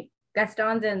in like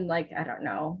Gaston's in like, I don't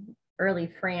know,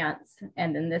 early France,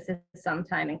 and then this is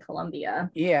sometime in Colombia.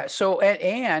 Yeah. So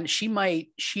and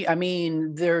I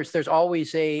mean, there's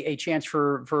always a chance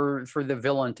for the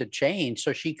villain to change.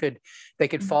 So they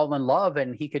could fall in love,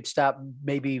 and he could stop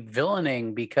maybe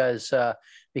villaining because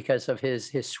of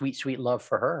his sweet love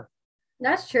for her.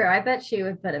 That's true. I bet she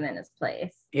would put him in his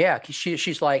place. Yeah,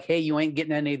 she's like, hey, you ain't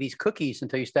getting any of these cookies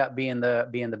until you stop being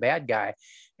the bad guy,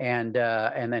 and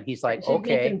then he's like, She'd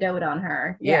okay, make him dote on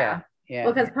her. Yeah. Yeah.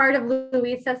 Well, because part of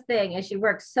Luisa's thing is she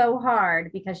works so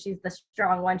hard because she's the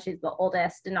strong one, she's the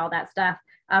oldest and all that stuff.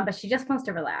 But she just wants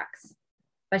to relax.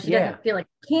 But she doesn't feel like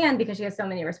she can because she has so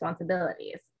many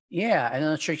responsibilities. Yeah, and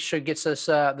then she gets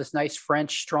this nice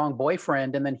French strong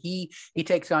boyfriend, and then he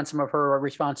takes on some of her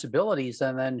responsibilities,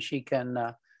 and then she can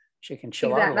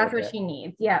chill out. That's what she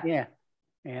needs.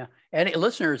 Yeah. And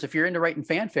listeners, if you're into writing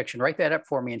fan fiction, write that up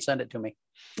for me and send it to me.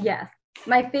 Yes.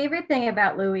 My favorite thing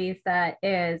about Luisa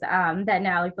is that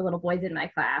now like the little boys in my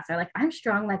class are like, I'm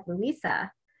strong like Luisa,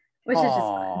 which is just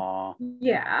fun.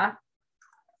 Yeah.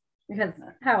 Because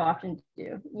how often do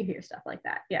you hear stuff like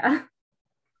that? Yeah.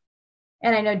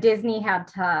 And I know Disney had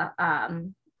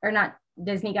to,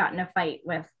 Disney got in a fight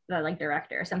with the like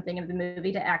director or something of the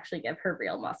movie to actually give her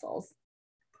real muscles.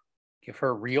 Give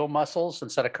her real muscles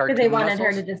instead of cartoon muscles? Because they wanted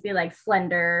muscles? her to just be like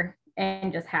slender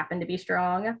and just happen to be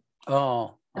strong.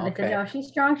 Oh, and they said, no, she's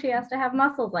strong. She has to have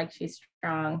muscles like she's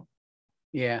strong.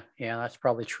 Yeah, that's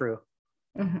probably true.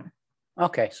 Mm-hmm.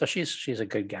 Okay, so she's a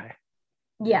good guy.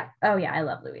 Yeah. Oh, yeah. I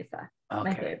love Luisa. Okay.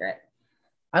 My favorite.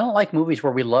 I don't like movies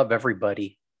where we love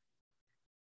everybody.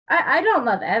 I don't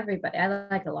love everybody. I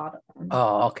like a lot of them.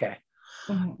 Oh, okay.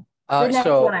 Mm-hmm. The next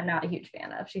one I'm not a huge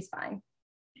fan of. She's fine.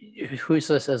 Who's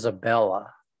this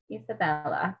Isabella?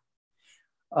 Isabella.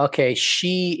 Okay,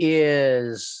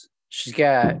 she's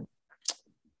got,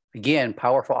 again,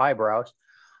 powerful eyebrows,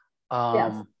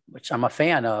 which I'm a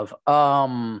fan of.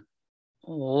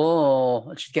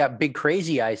 She's got big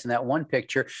crazy eyes in that one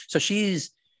picture. So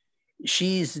she's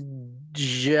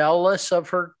jealous of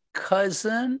her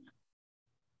cousin.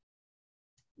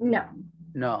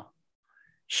 No.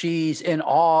 She's in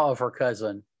awe of her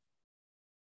cousin.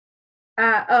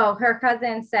 Her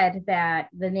cousin said that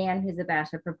the man who's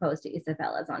about to propose to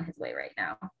Isabella is on his way right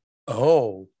now.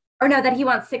 Oh. Or no, that he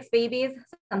wants 6 babies,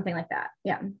 something like that.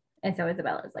 Yeah. And so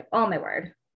Isabella is like, oh my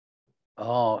word.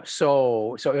 Oh,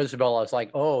 so Isabella is like,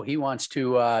 oh, he wants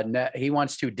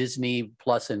to Disney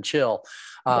Plus and chill,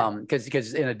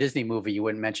 because in a Disney movie you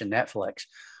wouldn't mention Netflix,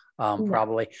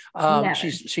 probably.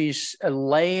 She's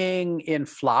laying in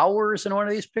flowers in one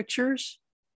of these pictures.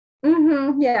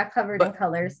 Mm-hmm. Yeah, covered in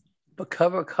colors. But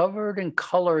covered in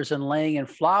colors and laying in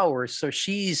flowers. So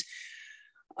she's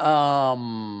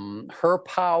her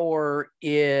power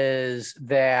is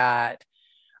that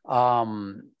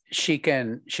she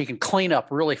can clean up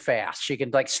really fast. She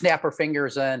can like snap her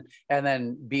fingers in and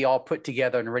then be all put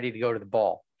together and ready to go to the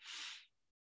ball.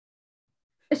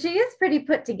 She is pretty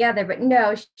put together, but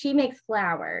no, she makes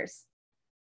flowers.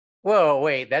 Whoa,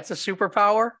 wait, that's a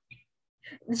superpower?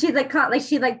 She's like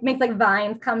she like makes like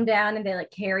vines come down and they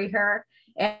like carry her.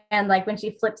 And like when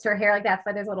she flips her hair, like that's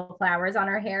why there's little flowers on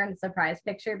her hair in the surprise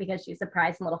picture, because she's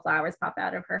surprised and little flowers pop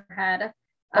out of her head.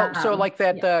 Oh, so like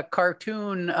that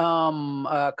cartoon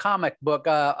comic book,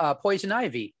 Poison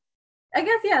Ivy. I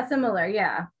guess, yeah, similar,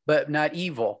 yeah. But not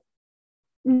evil.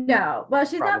 No, well,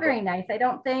 she's not very nice, I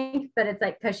don't think, but it's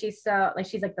like because she's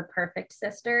like the perfect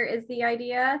sister is the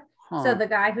idea. So the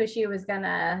guy who she was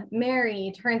gonna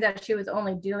marry, turns out she was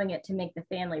only doing it to make the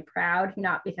family proud,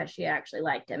 not because she actually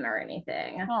liked him or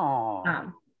anything.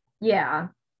 Yeah.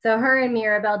 So her and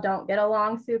Mirabel don't get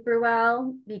along super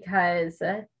well because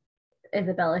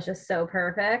Isabella is just so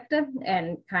perfect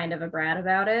and kind of a brat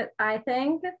about it, I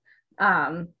think.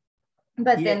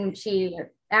 Then she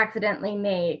accidentally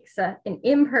makes an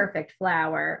imperfect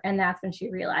flower, and that's when she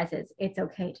realizes it's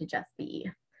okay to just be.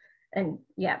 And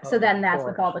yeah, so then that's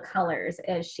with all course. the colors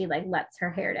is she like lets her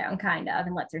hair down kind of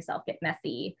and lets herself get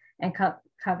messy and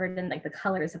covered in like the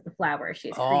colors of the flowers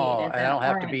she's Oh, created and I that don't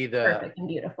have to aren't be the, perfect and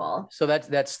beautiful. so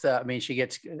that's the, I mean, she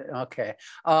gets, okay.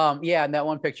 Yeah, in that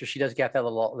one picture, she does get that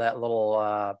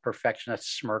little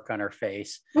perfectionist smirk on her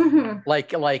face. Mhm.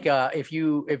 Like if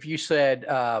you said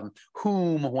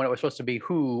whom when it was supposed to be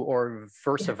who, or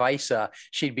versa Yeah, versa,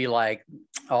 she'd be like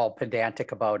all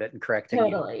pedantic about it and correcting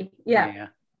you. totally. Yeah. Yeah.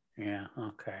 Yeah.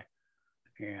 Okay.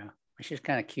 Yeah. She's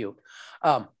kind of cute.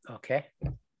 Okay.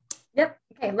 Yep.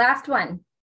 Okay, last one.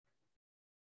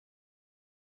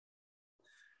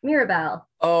 Mirabelle.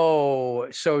 Oh,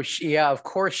 so yeah, of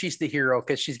course she's the hero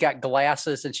because she's got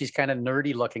glasses and she's kind of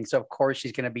nerdy looking. So of course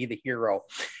she's going to be the hero.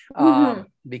 Mhm.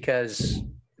 Because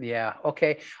yeah,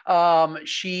 okay.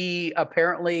 She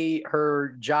apparently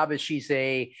her job is she's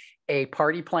a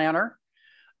party planner.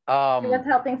 She was Um,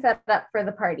 helping set up for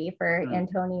the party for hmm,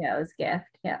 Antonio's gift.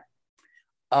 Yeah.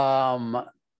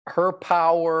 her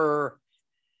power,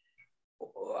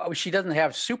 she doesn't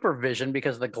have supervision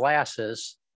because of the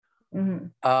glasses.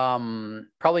 Mhm.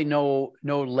 Probably no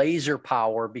laser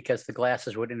power because the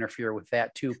glasses would interfere with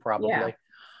that too, Yeah. probably.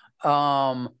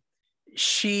 Um,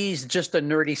 she's just a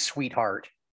nerdy sweetheart.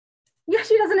 Yeah,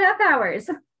 she doesn't have powers.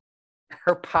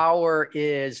 Her power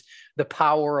is the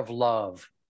power of love.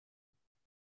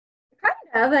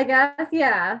 Kind of, I guess.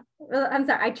 Yeah. Well, I'm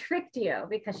sorry, I tricked you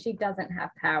because she doesn't have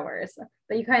powers,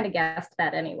 but you kind of guessed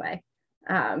that anyway.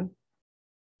 Um,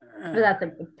 but that's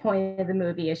like the point of the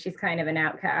movie is she's kind of an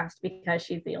outcast because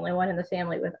she's the only one in the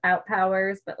family without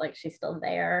powers, but like she's still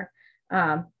there.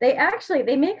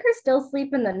 They make her still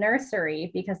sleep in the nursery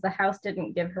because the house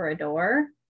didn't give her a door,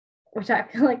 which I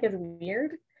feel like is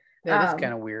weird. That is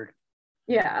kind Um, of weird.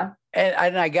 yeah,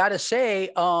 And I gotta say,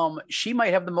 she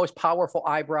might have the most powerful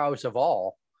eyebrows of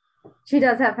all. she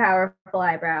does have powerful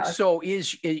eyebrows. So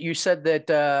is you said that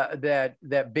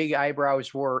that big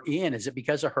eyebrows were in? Is it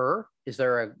because of her? Is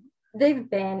there a They've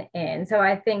been in, so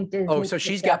I think Oh, Disney so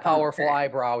she's picked got up on the powerful trend.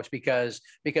 eyebrows because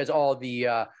all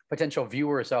the potential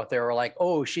viewers out there are like,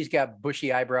 oh, she's got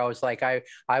bushy eyebrows like I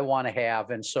want to have,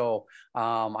 and so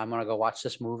I'm gonna go watch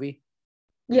this movie.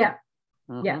 Yeah,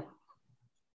 yeah. Hmm.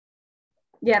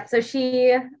 Yeah, so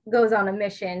she goes on a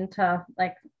mission to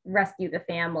like rescue the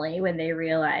family when they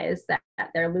realize that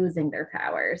they're losing their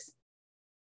powers.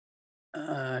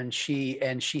 And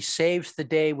she saves the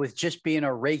day with just being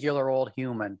a regular old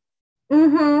human.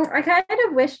 I kind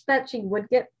of wished that she would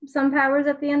get some powers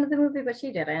at the end of the movie, but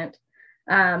she didn't.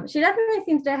 She definitely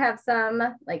seems to have some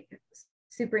like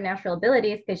supernatural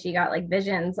abilities because she got like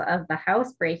visions of the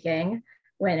house breaking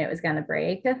when it was going to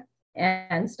break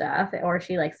and stuff, or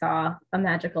she like saw a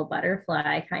magical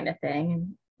butterfly kind of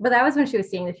thing. But that was when she was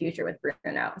seeing the future with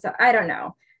Bruno. So I don't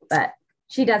know, but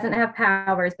she doesn't have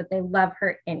powers, but they love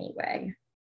her anyway.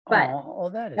 But Oh,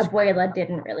 that is Abuela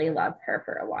didn't really love her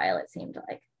for a while, it seemed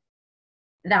like.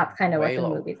 That's kind of what the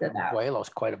Abuelo. movie's about. Abuelo's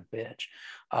quite a bitch.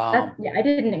 That's yeah, I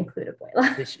didn't include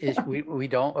Abuela. This is we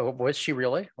don't. Was she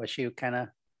really? Was she kind of?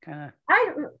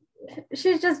 I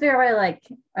she's just very like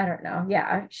I don't know.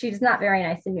 Yeah, she's not very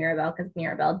nice to Mirabelle because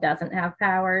Mirabelle doesn't have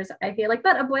powers. I feel like,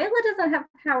 but Abuela doesn't have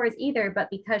powers either. But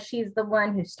because she's the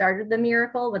one who started the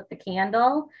miracle with the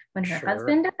candle when her Sure.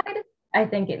 husband died, I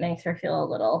think it makes her feel a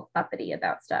little uppity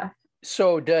about stuff.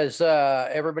 So does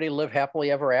everybody live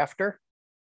happily ever after?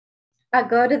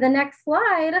 Go to the next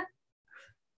slide.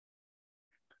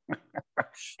 Is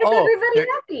Oh,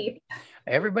 everybody happy?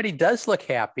 everybody does look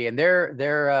happy, and they're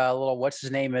little what's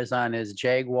his name is on his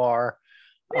Jaguar.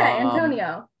 Yeah, Um,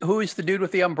 Antonio. who is the dude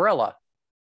with the umbrella?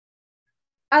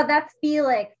 Oh, that's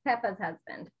Felix, Peppa's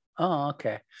husband. Oh,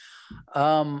 okay.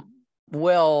 Um,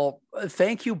 well,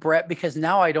 thank you, Brett, because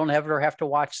now I don't ever have to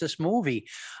watch this movie.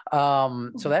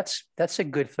 So that's a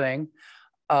good thing.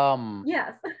 Um,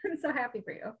 Yes, I'm so happy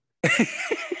for you.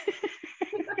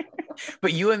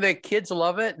 but you and the kids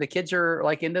love it. The kids are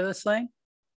like into this thing.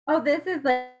 Oh, this is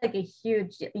like a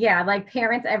huge, yeah, like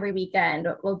parents every weekend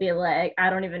will be like, I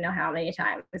don't even know how many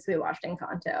times we watched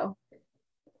Encanto.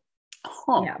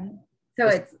 Huh. Yeah. So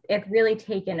This- it's really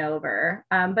taken over.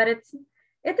 But it's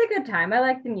a good time. I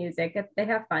like the music. They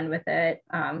have fun with it.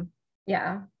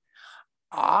 Yeah.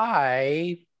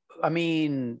 I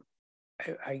mean,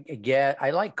 I get I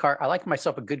like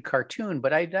myself a good cartoon,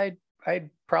 but I'd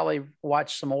probably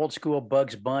watch some old school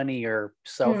Bugs Bunny or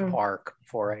South Mm. Park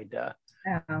before I'd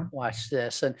Yeah. watch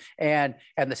this. And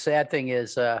the sad thing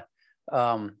is,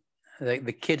 um,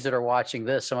 the kids that are watching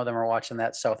this, some of them are watching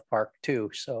that South Park too.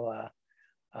 So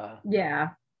Yeah. yeah,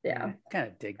 Yeah. kind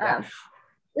of dig that.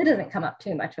 It doesn't come up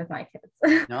too much with my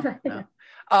kids. No,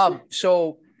 no.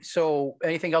 So So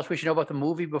anything else we should know about the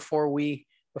movie before we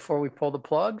pull the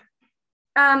plug?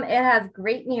 It has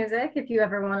great music. If you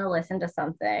ever want to listen to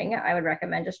something, I would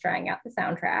recommend just trying out the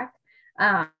soundtrack.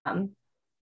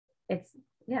 It's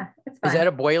it's fun. Is that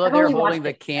Abuela I've there only holding watched the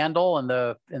it. candle in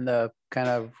the kind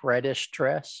of reddish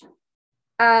dress?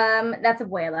 That's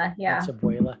Abuela. Yeah. That's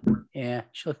Abuela. Yeah,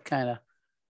 she looks kind of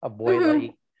Mhm.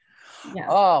 Abuela-y.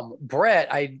 Yeah. Brett,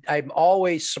 I'm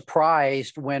always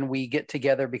surprised when we get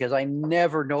together because I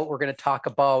never know what we're going to talk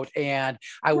about. And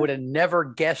I would have never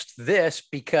guessed this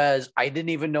because I didn't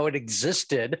even know it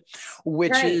existed,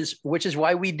 which Right. is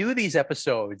why we do these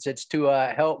episodes. It's to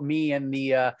help me and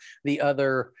the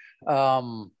other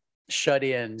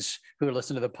shut-ins who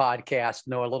listen to the podcast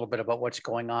know a little bit about what's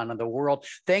going on in the world.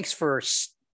 Thanks for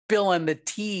spilling the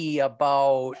tea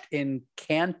about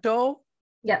Encanto.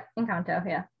 Yep. Encanto.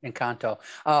 Yeah. Encanto.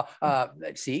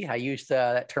 See, I used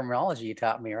that terminology you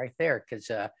taught me right there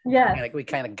because Yes. we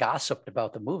kind of gossiped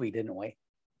about the movie, didn't we?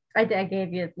 I did. I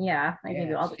gave you. Yeah. I gave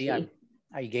you all the see, tea.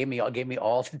 you gave me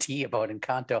all the tea about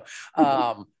Encanto.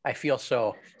 I feel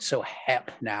so hep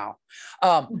now.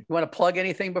 You want to plug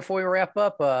anything before we wrap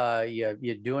up?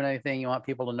 You doing anything you want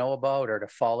people to know about or to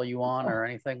follow you on or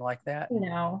anything like that?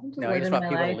 No. No, you just want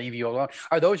people to leave you alone.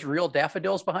 Are those real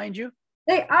daffodils behind you?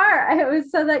 They are. It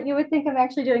was so that you would think I'm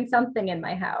actually doing something in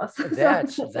my house.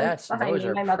 That's behind those me.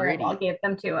 are My mother-in-law pretty. gave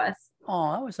them to us.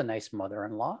 Oh, that was a nice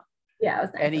mother-in-law. Yeah, it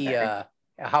was nice. Any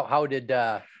how did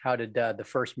the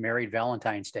first married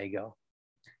Valentine's Day go?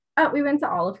 We went to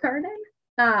Olive Garden.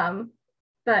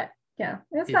 But yeah,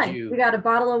 it was fun. We got a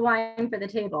bottle of wine for the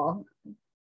table.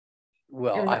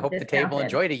 Well, I hope the table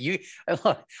enjoyed it.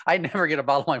 Look, I never get a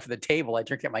bottle of wine for the table. I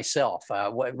drink it myself.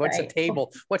 What's a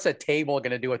table? What's a table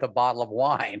going to do with a bottle of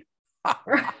wine?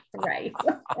 Right.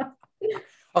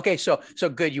 Okay, so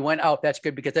good. You went out. That's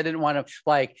good because I didn't want to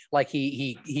like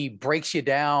he breaks you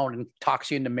down and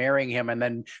talks you into marrying him, and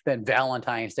then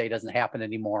Valentine's Day doesn't happen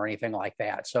anymore or anything like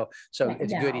that. So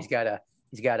it's good. He's got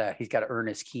to earn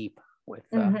his keep with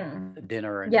the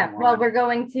dinner. And yeah. Well, we're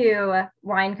going to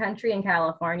wine country in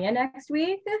California next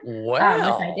week.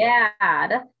 Wow. With my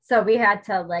dad. So we had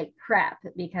to like prep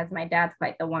because my dad's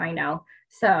quite the wino.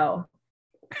 So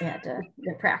we had to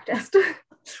get practiced.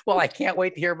 Well, I can't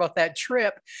wait to hear about that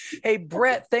trip. Hey,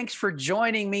 Brett, thanks for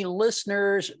joining me.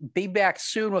 Listeners, be back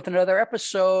soon with another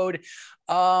episode.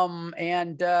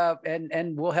 And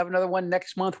we'll have another one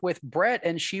next month with Brett,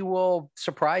 and she will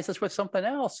surprise us with something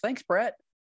else. Thanks, Brett.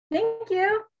 Thank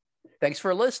you. Thanks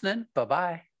for listening.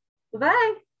 Bye-bye.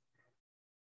 Bye.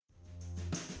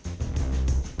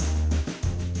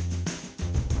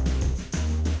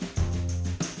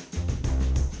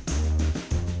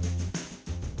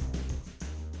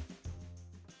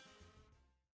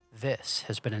 This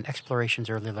has been an Explorations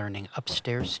Early Learning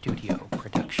Upstairs Studio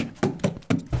production.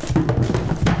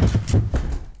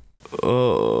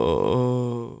 Oh.